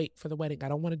to wait for the wedding. I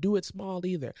don't want to do it small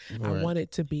either. Right. I want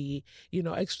it to be,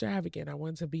 extravagant. I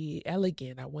want it to be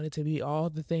elegant. I want it to be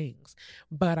all the things,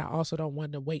 but I also don't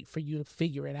want to wait for you to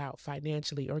figure it out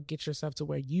financially or get yourself to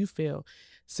where you feel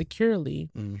securely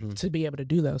to be able to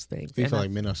do those things. Do you feel like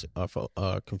men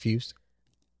are confused?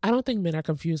 I don't think men are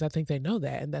confused. I think they know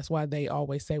that, and that's why they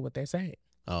always say what they're saying.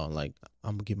 Oh, like,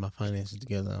 I'm gonna get my finances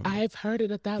together. I've heard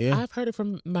it I've heard it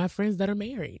from my friends that are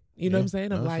married. You know what I'm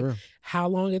saying? I'm like, how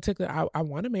long it took. I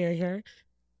want to marry her,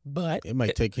 but it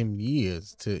might take him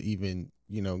years to even,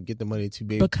 get the money to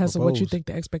be able to propose. Because of what you think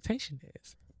the expectation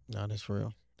is. No, that's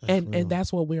real. And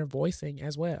that's what we're voicing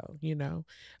as well,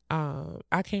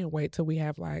 I can't wait till we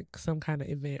have like some kind of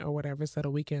event or whatever so that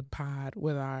we can pod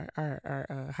with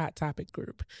our hot topic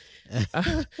group.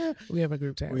 We have a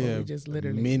group chat where we just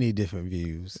literally many different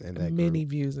views in that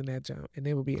views in that jump, and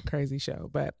it will be a crazy show.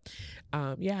 But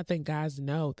I think guys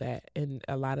know that, and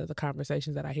a lot of the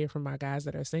conversations that I hear from my guys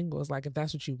that are single is like, if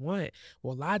that's what you want,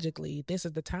 well, logically, this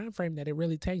is the time frame that it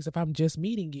really takes. If I'm just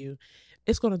meeting you,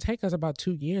 it's going to take us about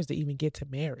 2 years to even get to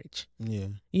marriage. Yeah.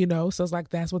 So it's like,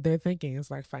 that's what they're thinking.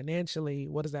 It's like, financially,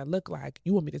 what does that look like?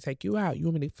 You want me to take you out? You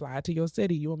want me to fly to your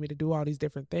city? You want me to do all these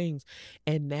different things?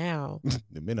 And now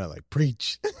the men are like,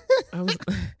 preach.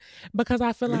 Because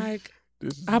I feel like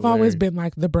I've always been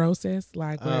like the bro sis,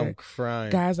 like, where I'm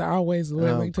crying. Guys are always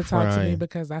willing to talk to me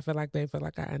because I feel like they feel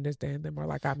like I understand them, or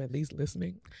like I'm at least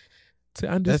listening to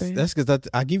understand. That's because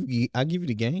I give you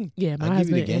the game. Yeah, my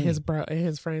husband and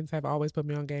his friends have always put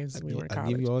me on games since we were in college. I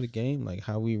give you all the game, like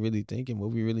how we really thinking,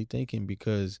 what we really thinking,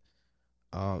 because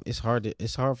it's hard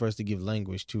for us to give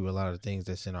language to a lot of things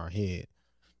that's in our head.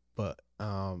 But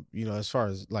as far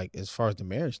as the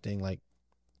marriage thing, like,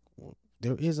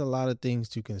 there is a lot of things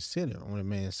to consider on the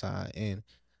man's side, and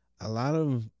a lot of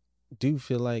them do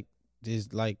feel like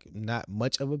there's like not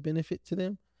much of a benefit to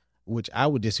them, which I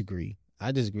would disagree.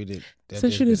 I disagree that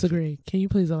since you disagree, can you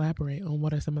please elaborate on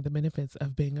what are some of the benefits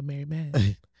of being a married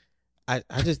man? I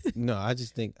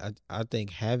think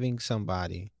having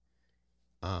somebody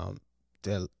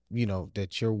that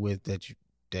you're with,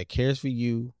 that cares for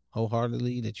you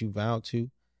wholeheartedly, that you vow to,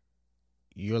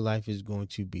 your life is going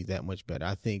to be that much better.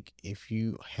 I think if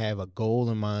you have a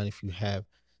goal in mind, if you have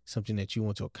something that you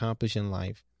want to accomplish in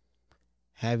life,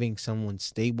 having someone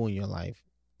stable in your life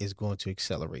is going to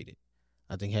accelerate it.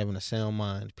 I think having a sound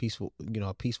mind, a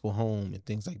peaceful home and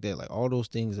things like that, like all those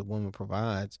things that woman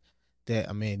provides, that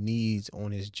a man needs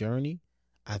on his journey,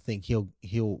 I think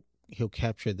he'll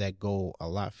capture that goal a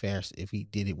lot faster if he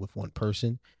did it with one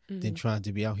person than trying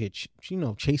to be out here,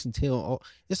 chasing tail.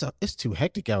 It's too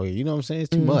hectic out here. You know what I'm saying? It's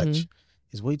too much.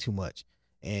 It's way too much.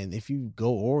 And if you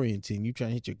go oriented and you try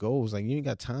to hit your goals, like, you ain't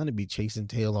got time to be chasing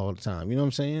tail all the time. You know what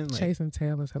I'm saying? Like, chasing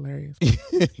tail is hilarious.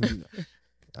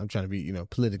 I'm trying to be,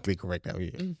 politically correct out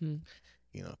here.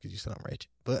 Because you sound ratchet.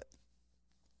 But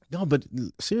no, but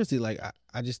seriously, like,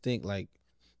 I just think, like,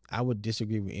 I would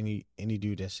disagree with any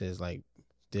dude that says, like,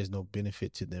 there's no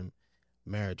benefit to them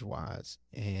marriage wise.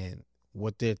 And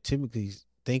what they're typically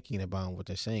thinking about and what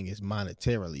they're saying is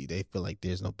monetarily, they feel like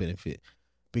there's no benefit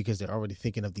because they're already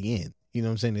thinking of the end. You know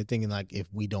what I'm saying? They're thinking, like, if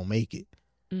we don't make it.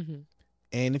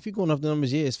 And if you're going off the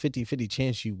numbers, yeah, it's 50-50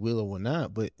 chance you will or will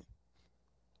not. But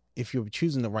if you're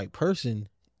choosing the right person,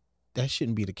 that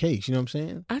shouldn't be the case. You know what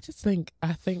I'm saying?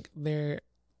 I think there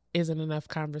isn't enough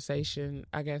conversation,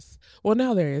 I guess. Well,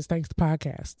 now there is, thanks to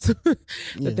podcasts.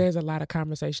 But there's a lot of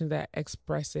conversation that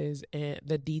expresses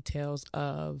the details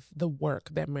of the work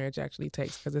that marriage actually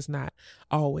takes, because it's not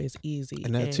always easy.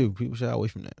 And that too, people shy away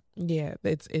from that. Yeah,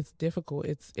 it's difficult.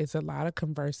 It's a lot of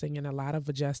conversing and a lot of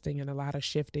adjusting and a lot of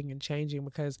shifting and changing,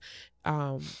 because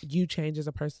you change as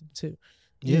a person too.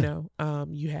 You know,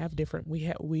 you have different.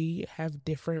 We have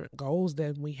different goals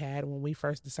than we had when we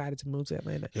first decided to move to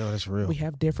Atlanta. Yo, that's real. We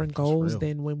have different goals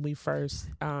than when we first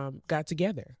got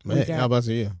together. Man, how about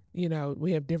you? You know,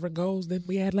 we have different goals than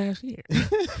we had last year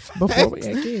before we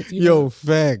had kids.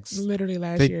 Facts. Literally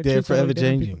last year. They're forever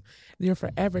changing. They're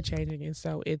forever changing, and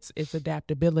so it's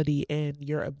adaptability and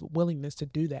your willingness to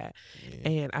do that.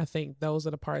 And I think those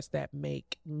are the parts that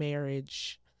make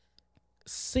marriage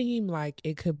seem like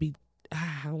it could be.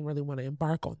 I don't really want to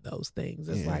embark on those things.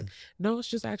 It's like, no, it's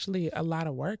just actually a lot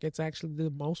of work. It's actually the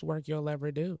most work you'll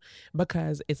ever do,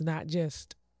 because it's not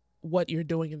just what you're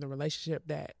doing in the relationship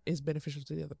that is beneficial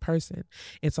to the other person.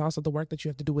 It's also the work that you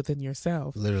have to do within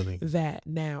yourself. Literally. That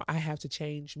now I have to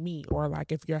change me. Or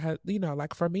like if you're,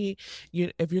 like for me,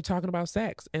 if you're talking about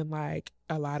sex, and like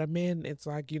a lot of men, it's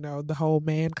like, the whole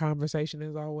man conversation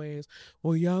is always,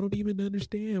 well, y'all don't even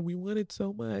understand. We want it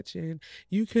so much. And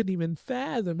you couldn't even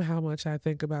fathom how much I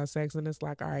think about sex. And it's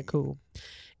like, all right, cool.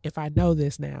 If I know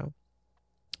this now,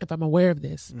 if I'm aware of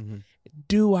this,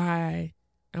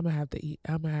 I'm gonna have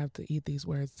to eat these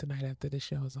words tonight after the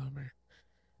show is over.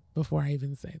 Before I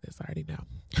even say this, I already know.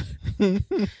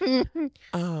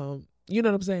 You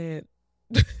know what I'm saying?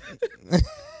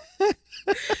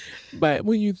 But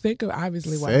when you think of,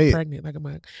 obviously, why I'm pregnant, like a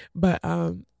mug. But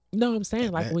no, I'm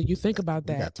saying, like, when you think about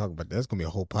that, we gotta talk about that. That's gonna be a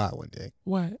whole pod one day.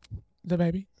 What? The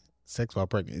baby? Sex while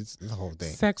pregnant. It's a whole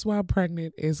thing. Sex while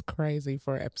pregnant is crazy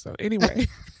for an episode. Anyway.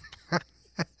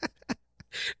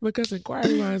 Because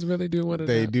inquiry lines really do want to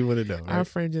know. They do want to know. Right? Our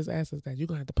friend just asked us that. You're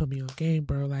going to have to put me on game,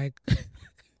 bro. Like.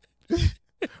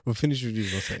 Well, finish what you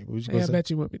was going to say. What you gonna say? I bet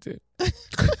you want me to.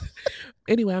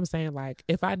 Anyway, I'm saying, like,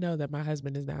 if I know that my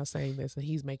husband is now saying this and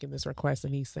he's making this request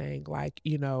and he's saying, like,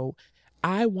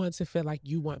 I want to feel like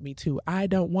you want me to. I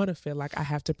don't want to feel like I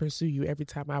have to pursue you every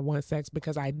time I want sex,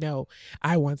 because I know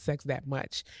I want sex that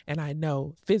much. And I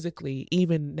know physically,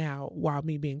 even now, while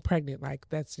me being pregnant, like,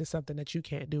 that's just something that you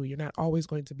can't do. You're not always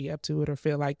going to be up to it or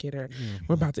feel like it, or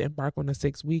we're about to embark on a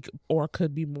 6-week or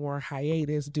could be more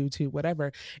hiatus due to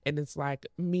whatever. And it's like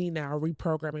me now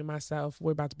reprogramming myself.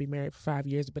 We're about to be married for 5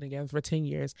 years, been together for 10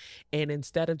 years. And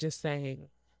instead of just saying,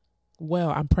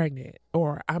 well, I'm pregnant,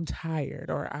 or I'm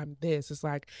tired, or I'm this, it's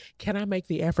like, can I make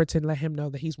the effort to let him know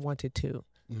that he's wanted to?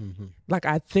 Like,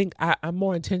 I think I'm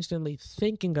more intentionally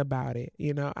thinking about it.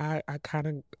 I kind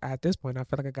of, at this point, I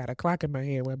feel like I got a clock in my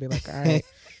head where I'd be like, all right,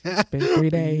 it's been 3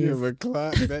 days. You have a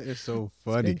clock? That is so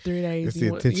funny. It's been 3 days. It's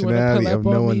the intentionality of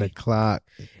knowing the clock.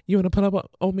 You want to pull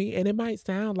up on me? And it might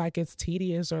sound like it's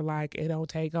tedious or like it don't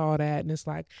take all that. And it's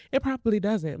like, it probably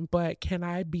doesn't. But can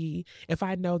I be, if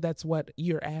I know that's what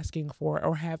you're asking for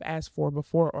or have asked for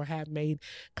before or have made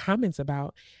comments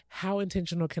about, how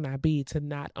intentional can I be to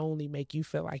not only make you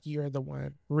feel like you're the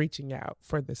one reaching out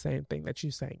for the same thing that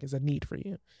you're saying is a need for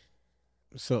you?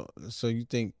 So you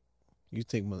think,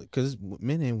 because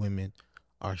men and women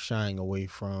are shying away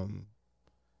from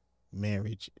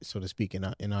marriage, so to speak,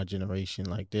 in our generation.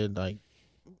 Like, they're like,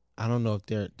 I don't know if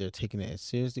they're taking it as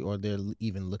seriously or they're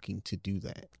even looking to do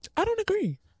that. I don't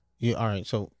agree. Yeah. All right.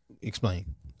 So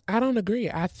explain. I don't agree.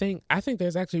 I think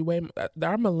there's actually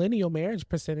our millennial marriage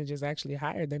percentage is actually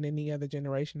higher than any other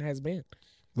generation has been.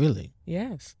 Really?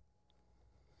 Yes.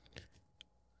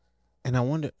 And I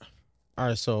wonder. All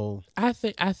right. So I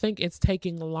think it's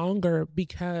taking longer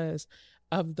because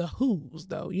the who's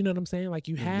though. You know what I'm saying? Like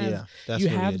you have that's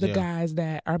what it is, the yeah. guys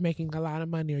that are making a lot of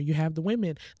money, or you have the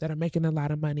women that are making a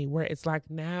lot of money, where it's like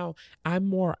now I'm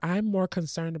more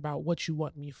concerned about what you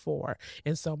want me for.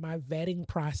 And so my vetting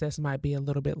process might be a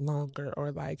little bit longer,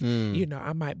 or like, you know,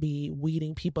 I might be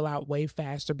weeding people out way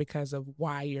faster because of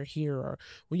why you're here, or,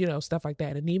 you know, stuff like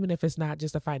that. And even if it's not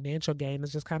just a financial gain,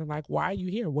 it's just kind of like, why are you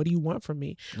here? What do you want from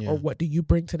me? Or what do you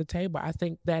bring to the table? I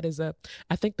think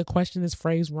I think the question is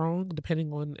phrased wrong,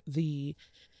 depending on the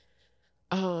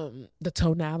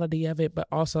tonality of it, but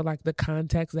also like the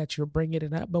context that you're bringing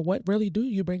it up. But what really do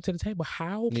you bring to the table?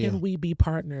 How can we be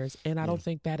partners? And I don't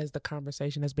think that is the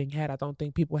conversation that's being had. I don't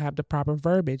think people have the proper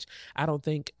verbiage. I don't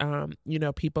think you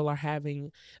know, people are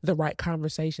having the right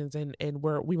conversations, and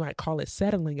where we might call it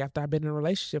settling after I've been in a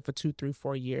relationship for 2, 3,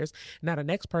 4 years. Now the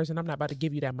next person, I'm not about to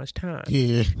give you that much time.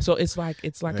 So it's like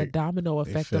a domino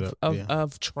effect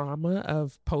of trauma,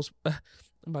 of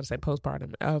I'm about to say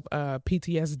postpartum, of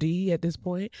PTSD at this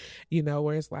point, you know,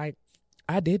 where it's like,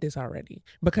 I did this already.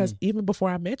 Because even before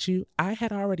I met you, I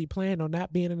had already planned on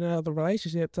not being in another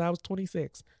relationship till I was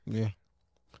 26. Yeah.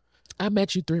 I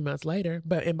met you 3 months later,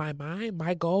 but in my mind,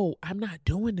 my goal, I'm not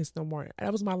doing this no more.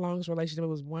 That was my longest relationship. It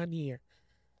was 1 year.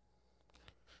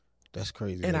 That's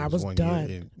crazy. And I was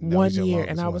done. 1 year.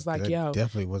 And I was like, yo.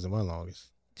 Definitely wasn't my longest.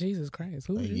 Jesus Christ.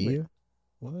 Who was you with?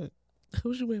 What?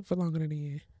 Who's you with for longer than a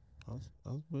year? I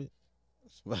was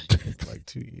with like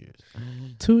 2 years.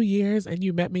 2 years, and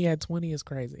you met me at 20 is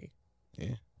crazy.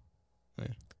 Yeah.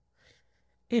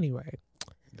 Anyway.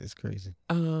 That's crazy.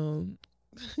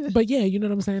 But yeah, you know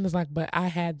what I'm saying? It's like, but I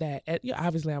had that,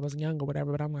 obviously I was young or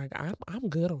whatever, but I'm like, I'm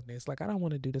good on this. Like, I don't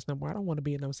want to do this no more. I don't want to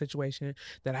be in no situation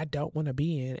that I don't want to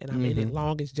be in, and I'm in it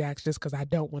long as jacks just because I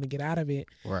don't want to get out of it.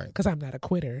 Right. Because I'm not a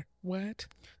quitter. What?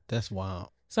 That's wild.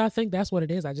 So I think that's what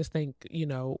it is. I just think, you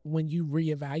know, when you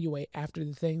reevaluate after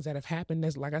the things that have happened,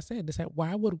 that's like I said,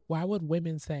 why would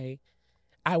women say,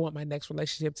 I want my next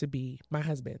relationship to be my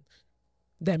husband?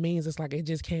 That means it's like, it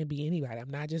just can't be anybody.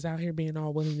 I'm not just out here being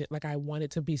all willing. Like, I want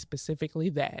it to be specifically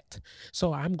that.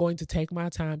 So I'm going to take my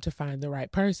time to find the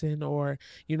right person, or,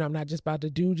 you know, I'm not just about to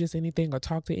do just anything or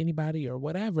talk to anybody or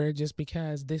whatever, just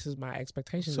because this is my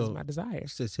expectation, this is my desire.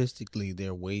 Statistically,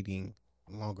 they're waiting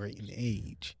longer in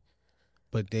age.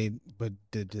 But the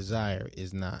desire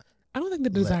is not. I don't think the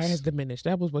desire has diminished.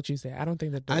 That was what you said. I don't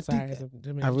think the desire has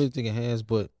diminished. I really think it has,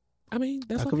 but I mean,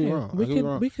 that's I could be wrong.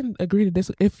 We can agree to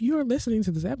this. If you're listening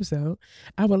to this episode,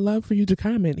 I would love for you to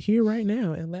comment here right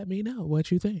now and let me know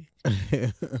what you think.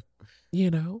 You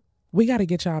know, we got to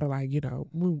get y'all to, like, you know,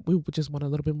 we just want a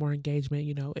little bit more engagement.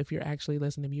 You know, if you're actually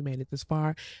listening, if you made it this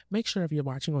far, make sure if you're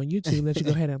watching on YouTube that you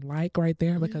go ahead and like right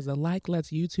there, because the like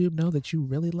lets YouTube know that you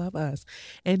really love us.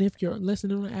 And if you're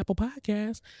listening on Apple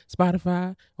Podcasts,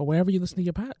 Spotify, or wherever you listen to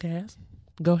your podcast,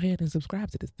 go ahead and subscribe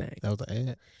to this thing. That was the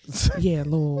ad. Yeah,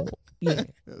 little, yeah.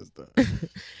 That was the...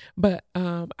 But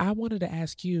I wanted to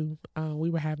ask you, we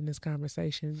were having this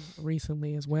conversation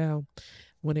recently as well.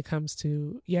 When it comes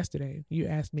to yesterday, you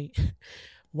asked me,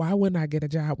 why wouldn't I get a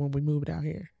job when we moved out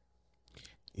here?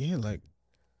 Yeah, like,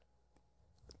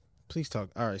 please talk.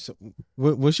 All right, so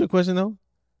what's your question though?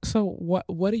 So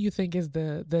what do you think is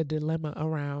the dilemma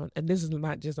around, and this is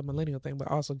not just a millennial thing, but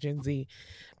also Gen Z?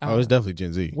 It's definitely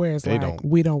Gen Z. Where it's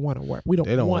we don't want to work. We don't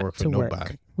want work for to nobody.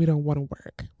 Work. We don't want to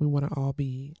work. We want to all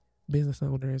be business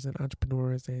owners and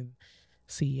entrepreneurs and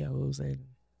CEOs and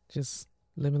just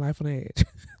living life on the edge.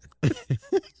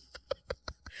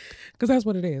 Because that's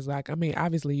what it is. Like, I mean,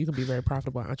 obviously you can be very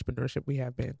profitable in entrepreneurship. We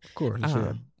have been, of course,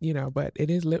 sure. You know, but it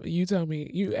is.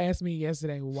 You asked me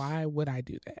yesterday, why would I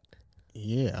do that?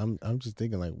 Yeah, I'm just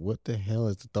thinking, like, what the hell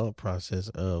is the thought process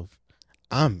of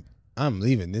I'm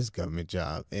leaving this government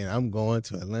job and I'm going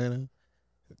to Atlanta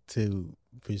to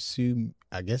pursue,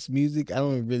 I guess, music. I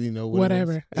don't really know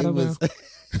whatever. I don't know.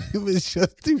 It was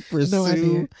just to pursue. No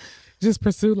idea. Just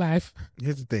pursue life.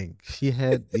 Here's the thing: she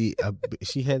had the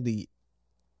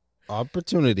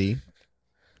opportunity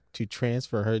to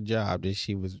transfer her job that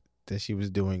she was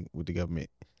doing with the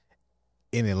government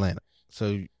in Atlanta.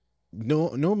 So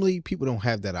normally people don't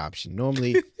have that option.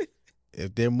 Normally,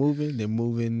 if they're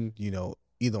moving, you know,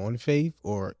 either on faith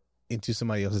or into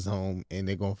somebody else's home, and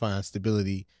they're gonna find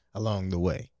stability along the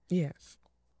way. Yes,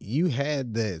 you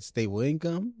had the stable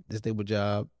income, the stable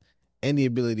job, and the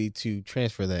ability to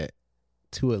transfer that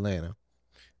to Atlanta,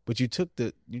 but you took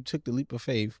the leap of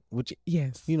faith, which,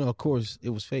 yes, you know, of course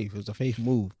it was faith. It was a faith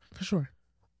move for sure.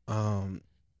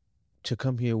 To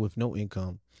come here with no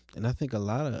income, and I think a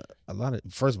lot of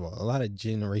first of all, a lot of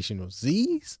generational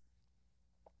Z's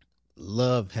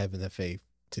love having the faith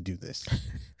to do this.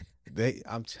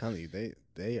 I'm telling you,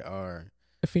 they are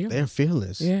they're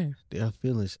fearless. Yeah. They're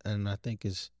fearless, and I think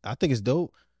it's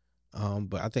dope.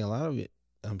 But I think a lot of it,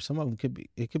 some of them could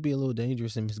be a little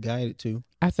dangerous and misguided too.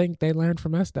 I think they learned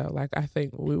from us though. Like I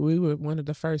think we were one of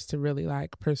the first to really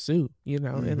like pursue,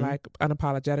 and like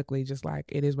unapologetically, just like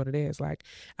it is what it is. Like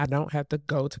I don't have to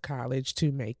go to college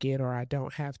to make it, or I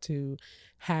don't have to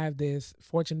have this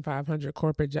Fortune 500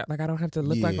 corporate job. Like I don't have to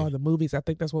look like all the movies. I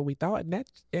think that's what we thought, and that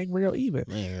ain't real either.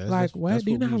 Man, like what?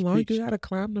 Do you know how long preach. you gotta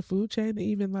climb the food chain to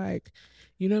even like,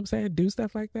 you know what I'm saying, do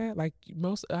stuff like that? Like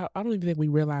I don't even think we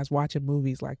realize watching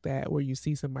movies like that where you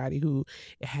see somebody who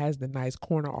has the nice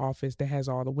corner office that has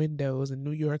all the windows in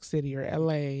New York City or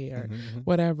LA or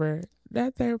whatever,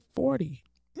 that they're 40.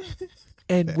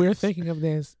 And we're thinking of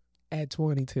this at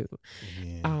 22.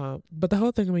 Yeah. But the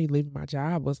whole thing of me leaving my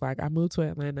job was like, I moved to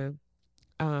Atlanta.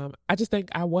 I just think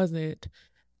I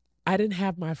didn't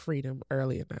have my freedom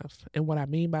early enough. And what I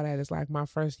mean by that is like my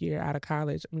first year out of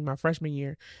college, my freshman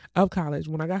year of college,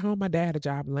 when I got home, my dad had a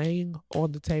job laying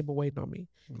on the table waiting on me.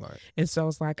 Right. And so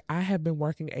it's like I have been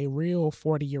working a real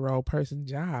 40-year-old person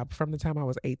job from the time I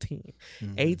was 18.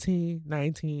 18,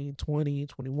 19, 20,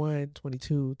 21,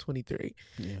 22, 23.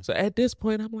 Yeah. So at this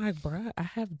point, I'm like, bruh, I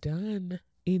have done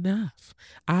enough.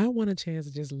 I want a chance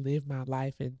to just live my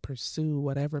life and pursue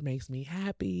whatever makes me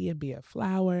happy and be a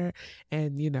flower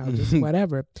and just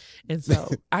whatever. And so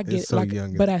I get so like,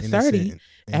 young but at 30,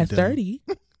 dumb.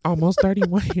 almost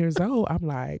 31 years old, I'm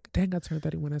like, dang, I turned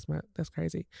 31. That's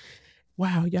crazy.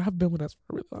 Wow, y'all have been with us for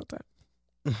a really long time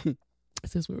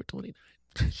since we were 29.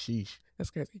 Sheesh.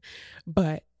 That's crazy.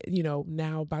 But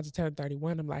now about to turn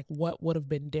 31, I'm like, what would have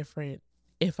been different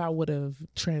if I would have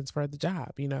transferred the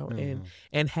job, and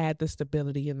had the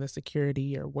stability and the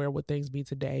security, or where would things be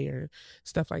today, or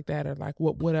stuff like that, or like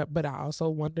what would I? But I also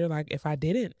wonder, like, if I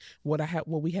didn't, would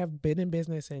we have been in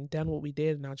business and done what we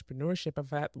did in entrepreneurship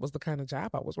if that was the kind of job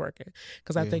I was working?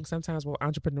 Because I think sometimes with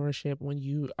entrepreneurship, when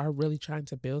you are really trying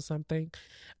to build something,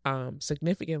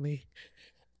 significantly,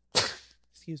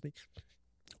 excuse me,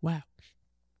 wow,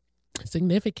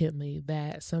 significantly,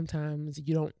 that sometimes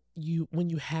when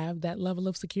you have that level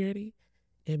of security,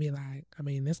 it'd be like, I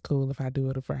mean, it's cool if I do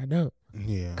it or if I don't.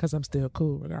 Yeah. Because I'm still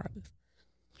cool regardless.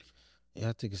 Yeah,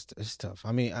 I think it's tough.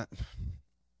 I mean,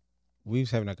 we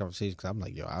was having that conversation because I'm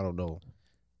like, yo, I don't know.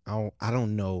 I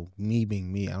don't know, me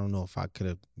being me, I don't know if I could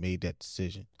have made that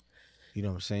decision. You know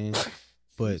what I'm saying?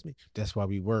 But that's why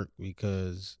we work,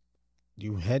 because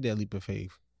you had that leap of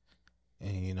faith.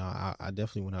 And, I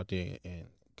definitely went out there and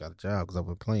got a job because I've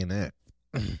been playing that.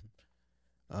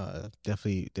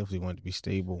 Definitely wanted to be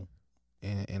stable,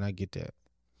 and I get that.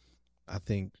 I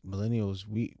think millennials,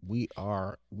 we're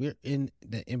in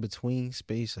the in between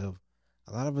space of,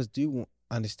 a lot of us do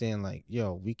understand, like,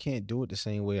 yo, we can't do it the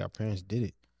same way our parents did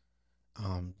it.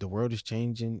 The world is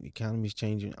changing, the economy is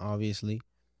changing, obviously.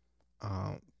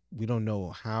 We don't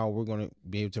know how we're gonna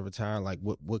be able to retire. Like,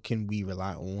 what can we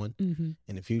rely on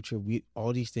in the future?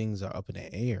 All these things are up in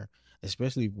the air,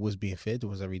 especially what's being fed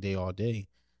to us every day, all day.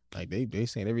 Like they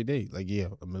saying every day, like, yeah,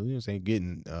 millennials ain't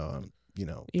getting,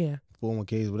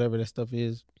 401ks, whatever that stuff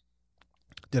is.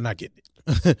 They're not getting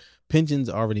it. Pensions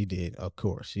already did, of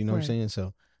course. You know what I'm saying?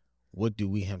 So what do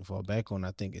we have to fall back on?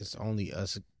 I think it's only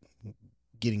us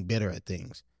getting better at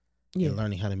things and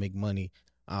learning how to make money.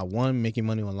 Making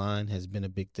money online has been a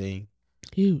big thing.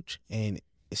 Huge. And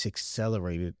it's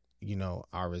accelerated,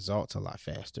 our results a lot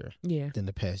faster than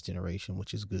the past generation,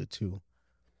 which is good too.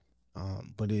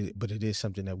 But it is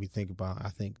something that we think about. I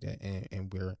think that,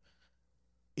 and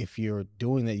if you're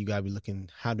doing that, you gotta be looking,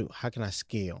 how can I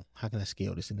scale? How can I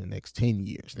scale this in the next 10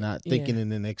 years? Not thinking in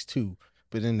the next 2,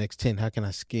 but in the next 10, how can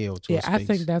I scale to a space? I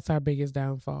think that's our biggest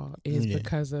downfall is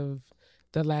because of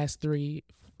the last 3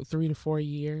 to 4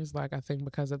 years. Like, I think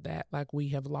because of that, like, we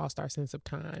have lost our sense of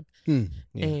time.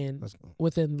 And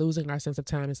within losing our sense of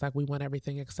time, it's like we want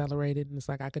everything accelerated, and it's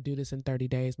like, I could do this in 30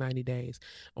 days, 90 days,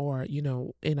 or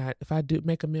if I do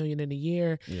make $1 million in a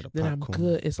year, then I'm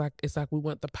good. It's like we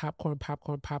want the popcorn,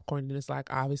 and it's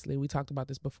like, obviously we talked about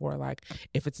this before, like,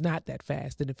 if it's not that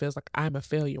fast, then it feels like I'm a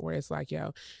failure, where it's like,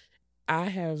 yo, I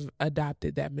have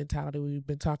adopted that mentality. We've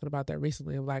been talking about that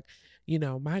recently, of like,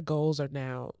 my goals are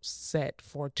now set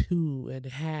for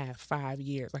 2.5, 5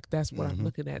 years. Like, that's what I'm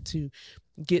looking at to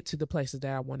get to the places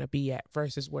that I want to be at,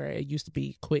 versus where it used to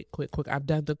be quick. I've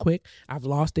done the quick. I've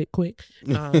lost it quick.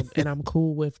 And I'm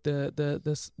cool with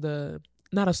the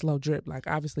not a slow drip. Like,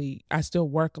 obviously I still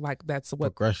work like that's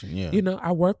what progression. Yeah.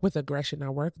 I work with aggression. I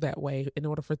work that way in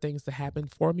order for things to happen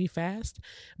for me fast,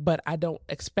 but I don't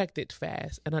expect it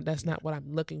fast. And that's not what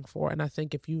I'm looking for. And I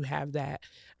think if you have that,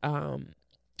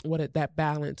 that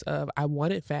balance of I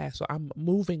want it fast, so I'm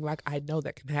moving like I know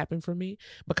that can happen for me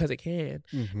because it can,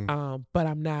 but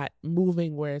I'm not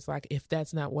moving where it's like if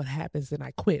that's not what happens then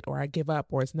I quit or I give up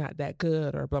or it's not that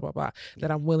good or blah blah blah.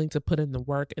 That I'm willing to put in the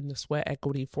work and the sweat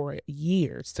equity for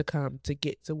years to come to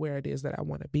get to where it is that I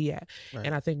want to be at. Right.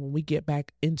 And I think when we get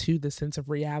back into the sense of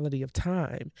reality of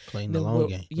time, playing the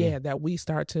long game, that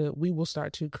we will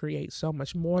start to create so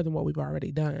much more than what we've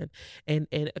already done, and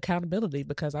accountability,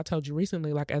 because I told you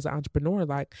recently, like, as an entrepreneur,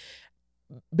 like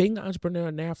being an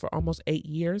entrepreneur now for almost 8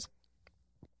 years,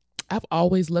 I've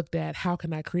always looked at how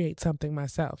can I create something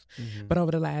myself. But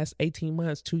over the last 18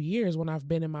 months, 2 years, when I've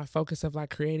been in my focus of like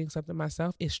creating something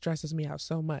myself, it stresses me out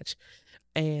so much.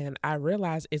 And I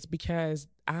realize it's because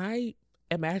I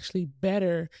am actually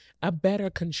a better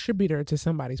contributor to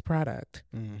somebody's product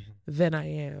than I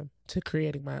am to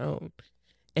creating my own.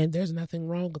 And there's nothing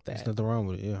wrong with that. There's nothing wrong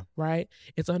with it, yeah. Right?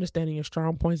 It's understanding your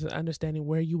strong points and understanding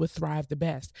where you would thrive the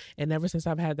best. And ever since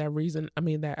I've had that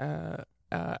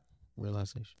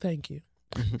realization. Thank you.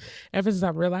 Ever since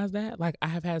I've realized that, like, I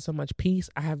have had so much peace.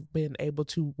 I have been able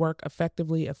to work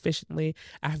effectively, efficiently.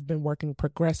 I've been working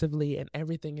progressively, and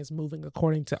everything is moving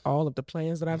according to all of the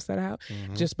plans that I've set out,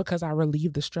 just because I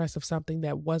relieved the stress of something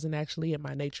that wasn't actually in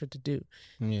my nature to do.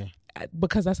 Yeah.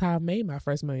 Because that's how I made my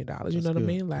first $1 million. You know what I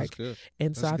mean? Like,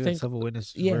 and so I think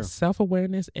self-awareness. Yeah,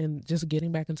 self-awareness and just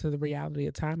getting back into the reality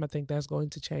of time. I think that's going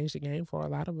to change the game for a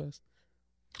lot of us.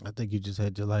 I think you just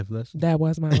had your life lesson. That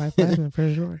was my life lesson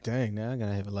for sure. Dang, now I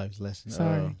gotta have a life lesson.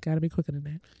 Sorry, gotta be quicker than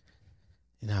that.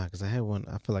 Nah, because I had one.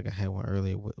 I feel like I had one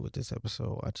earlier with this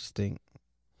episode. I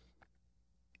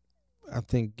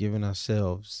think giving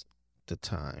ourselves the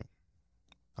time,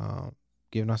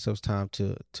 giving ourselves time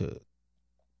to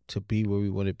be where we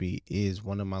want to be is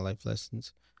one of my life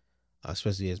lessons,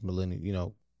 especially as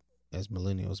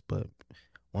millennials. But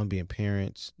one, being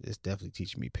parents, is definitely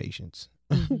teaching me patience.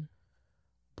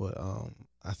 But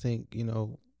I think,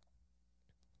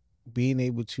 being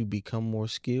able to become more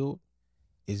skilled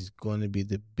is going to be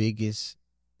the biggest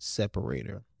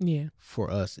separator for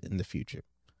us in the future.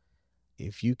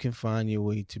 If you can find your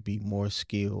way to be more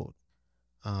skilled,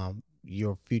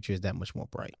 your future is that much more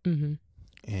bright.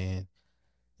 And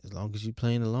as long as you're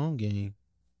playing the long game,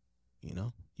 you're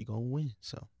going to win.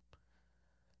 So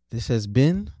this has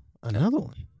been another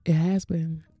one. It has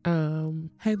been.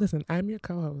 Hey, listen, I'm your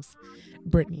co-host,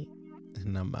 Brittany.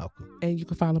 And I'm Malcolm. And you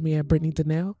can follow me at Brittany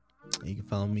Donnell. And you can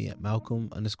follow me at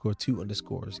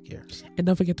Malcolm_2_Garrison. And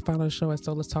don't forget to follow the show at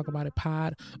So Let's Talk About It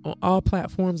Pod on all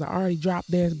platforms. I already dropped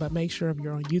theirs, but make sure if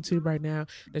you're on YouTube right now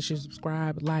that you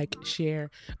subscribe, like, share.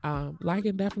 Like,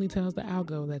 it definitely tells the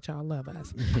algo that y'all love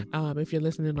us. If you're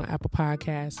listening on Apple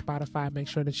Podcasts, Spotify, make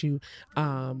sure that you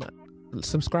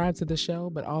subscribe to the show,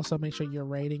 but also make sure you're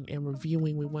rating and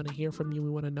reviewing. We want to hear from you. We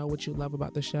want to know what you love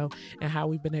about the show and how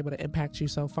we've been able to impact you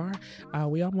so far.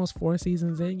 We almost 4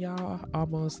 seasons in, y'all,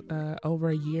 almost over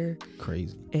a year.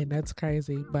 Crazy. And that's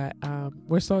crazy, but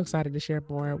we're so excited to share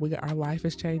more. Our life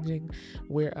is changing.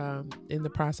 We're in the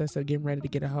process of getting ready to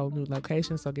get a whole new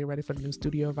location, so get ready for the new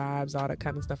studio vibes, all that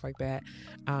kind of stuff like that.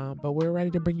 But we're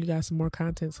ready to bring you guys some more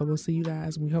content, so we'll see you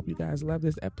guys, and we hope you guys love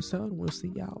this episode, and we'll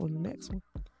see y'all on the next one.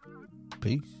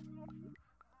 Peace.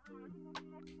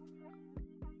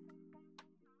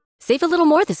 Save a little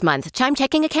more this month. Chime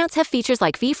checking accounts have features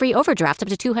like fee-free overdraft up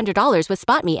to $200 with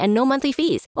SpotMe and no monthly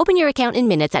fees. Open your account in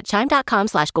minutes at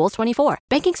chime.com/goals24.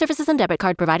 Banking services and debit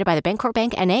card provided by the Bancorp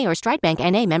Bank N.A. or Stride Bank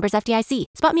N.A. members FDIC.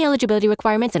 SpotMe eligibility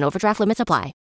requirements and overdraft limits apply.